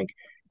phrased. I think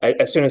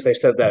as soon as they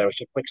said that, it was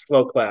just like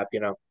slow clap.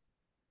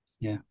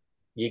 Yeah.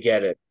 You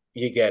get it.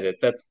 you get it.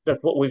 That's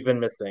what we've been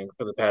missing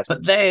for the past.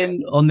 But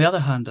then on the other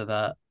hand of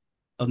that,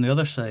 on the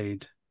other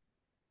side,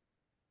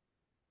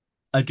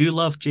 I do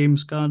love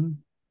James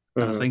Gunn,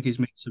 and I Mhm. think he's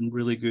made some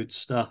really good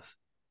stuff.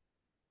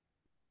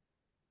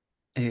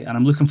 And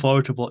I'm looking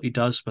forward to what he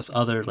does with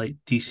other like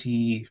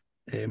DC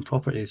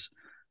properties.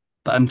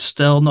 But I'm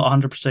still not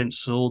 100%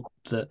 sold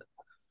that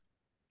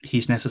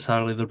he's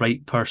necessarily the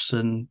right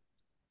person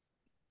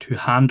to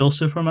handle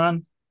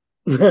Superman,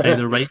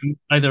 either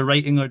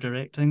writing or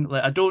directing.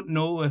 Like I don't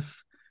know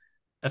if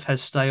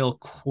his style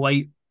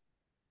quite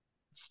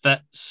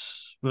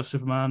fits with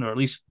Superman, or at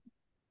least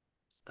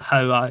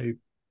how I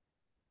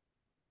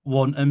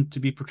want him to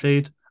be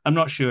portrayed. I'm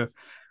not sure.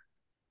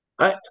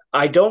 I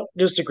I don't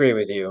disagree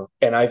with you,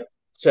 and I've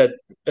said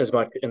as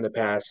much in the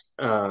past.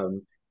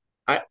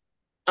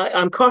 I,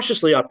 I'm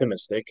cautiously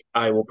optimistic.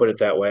 I will put it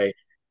that way.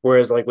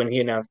 Whereas, like when he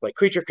announced like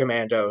Creature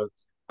Commandos,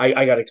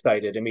 I got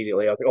excited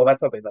immediately. I was like, oh, that's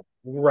something that's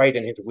right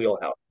in his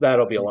wheelhouse.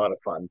 That'll be a lot of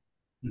fun.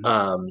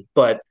 Mhm.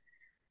 But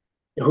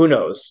who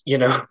knows? You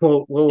know,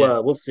 Yeah.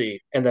 we'll see.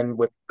 And then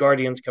with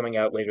Guardians coming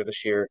out later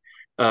this year,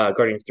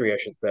 Guardians 3, I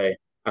should say.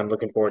 I'm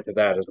looking forward to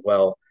that as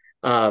well.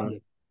 Um, Yeah.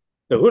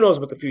 so who knows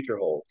what the future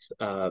holds?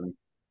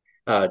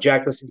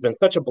 Jack, this has been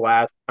such a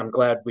blast. I'm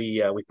glad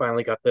we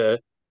finally got to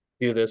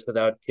do this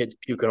without kids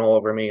puking all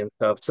over me and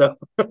stuff. So,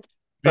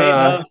 Great.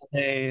 uh,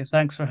 No,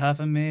 thanks for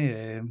having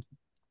me.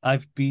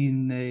 I've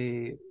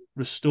been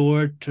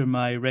restored to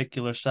my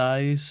regular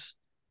size.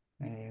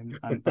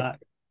 I'm back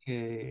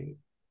to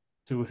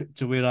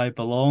where I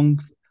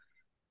belong.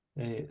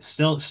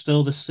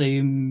 Still the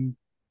same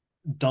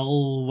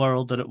dull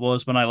world that it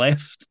was when I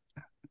left.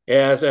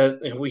 yeah, so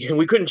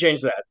we couldn't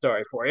change that.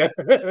 Sorry for you.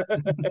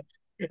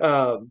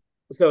 um,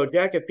 so,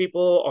 Jack, if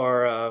people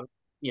are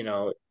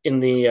in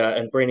the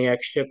in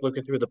Brainiac ship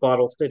looking through the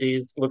bottle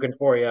cities, looking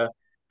for you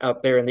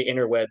out there in the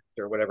interwebs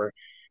or whatever,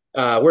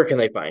 where can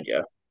they find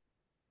you?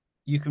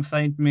 You can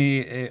find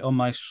me on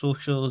my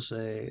socials.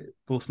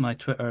 Both my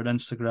Twitter and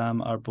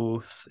Instagram are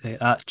both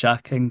at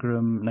Jack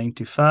Ingram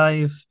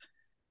 95.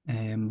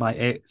 My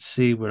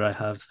Etsy, where I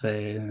have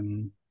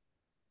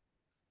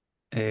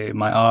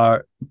my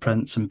art,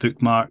 prints, and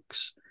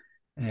bookmarks,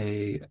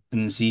 and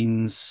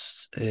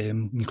zines,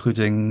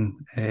 including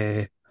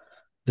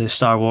the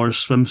Star Wars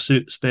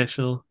swimsuit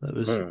special that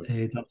was Hmm.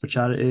 done for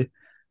charity.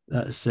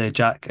 That's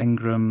Jack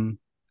Ingram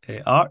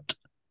Art.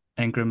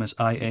 Ingram is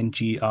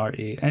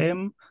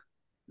Ingram.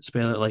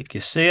 Spell it like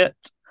you say it.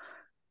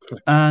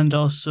 And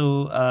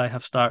also, I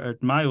have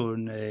started my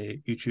own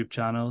YouTube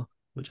channel,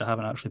 which I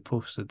haven't actually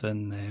posted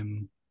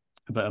in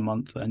about a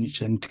month, but I need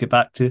to get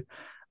back to.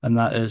 And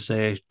that is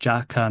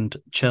Jack and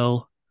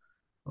Chill,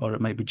 or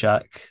it might be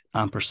Jack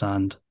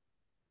ampersand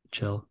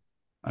Chill.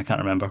 I can't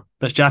remember,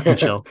 but it's Jack and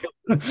Chill.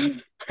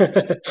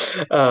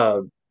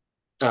 um,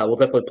 we'll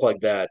definitely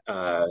plug that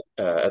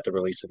at the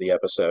release of the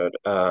episode.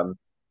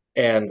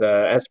 And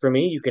as for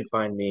me, you can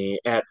find me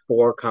at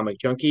 4 Comic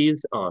Junkies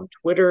on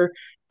Twitter.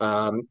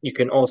 You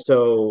can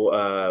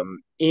also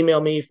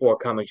email me, 4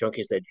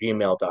 comicjunkies at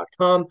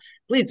gmail.com.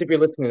 Please, if you're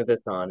listening to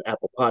this on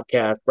Apple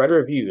Podcasts, write a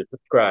review,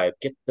 subscribe,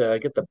 get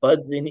the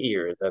buds in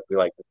ears, as we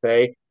like to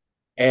say.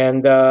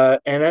 And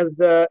as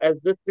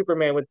this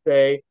Superman would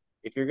say,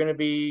 if you're gonna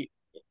be,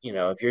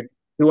 if you're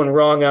doing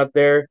wrong out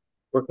there,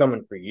 we're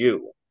coming for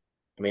you.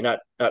 I mean, not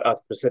us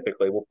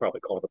specifically. We'll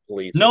probably call the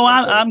police or No,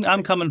 something.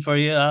 I'm coming for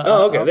you.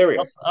 Oh, okay, there we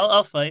go.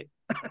 I'll fight.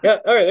 Yeah,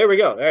 all right, there we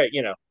go. All right,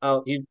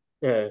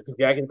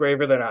 Jack is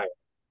braver than I am,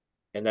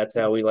 and that's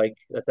how we like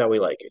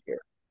it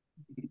here.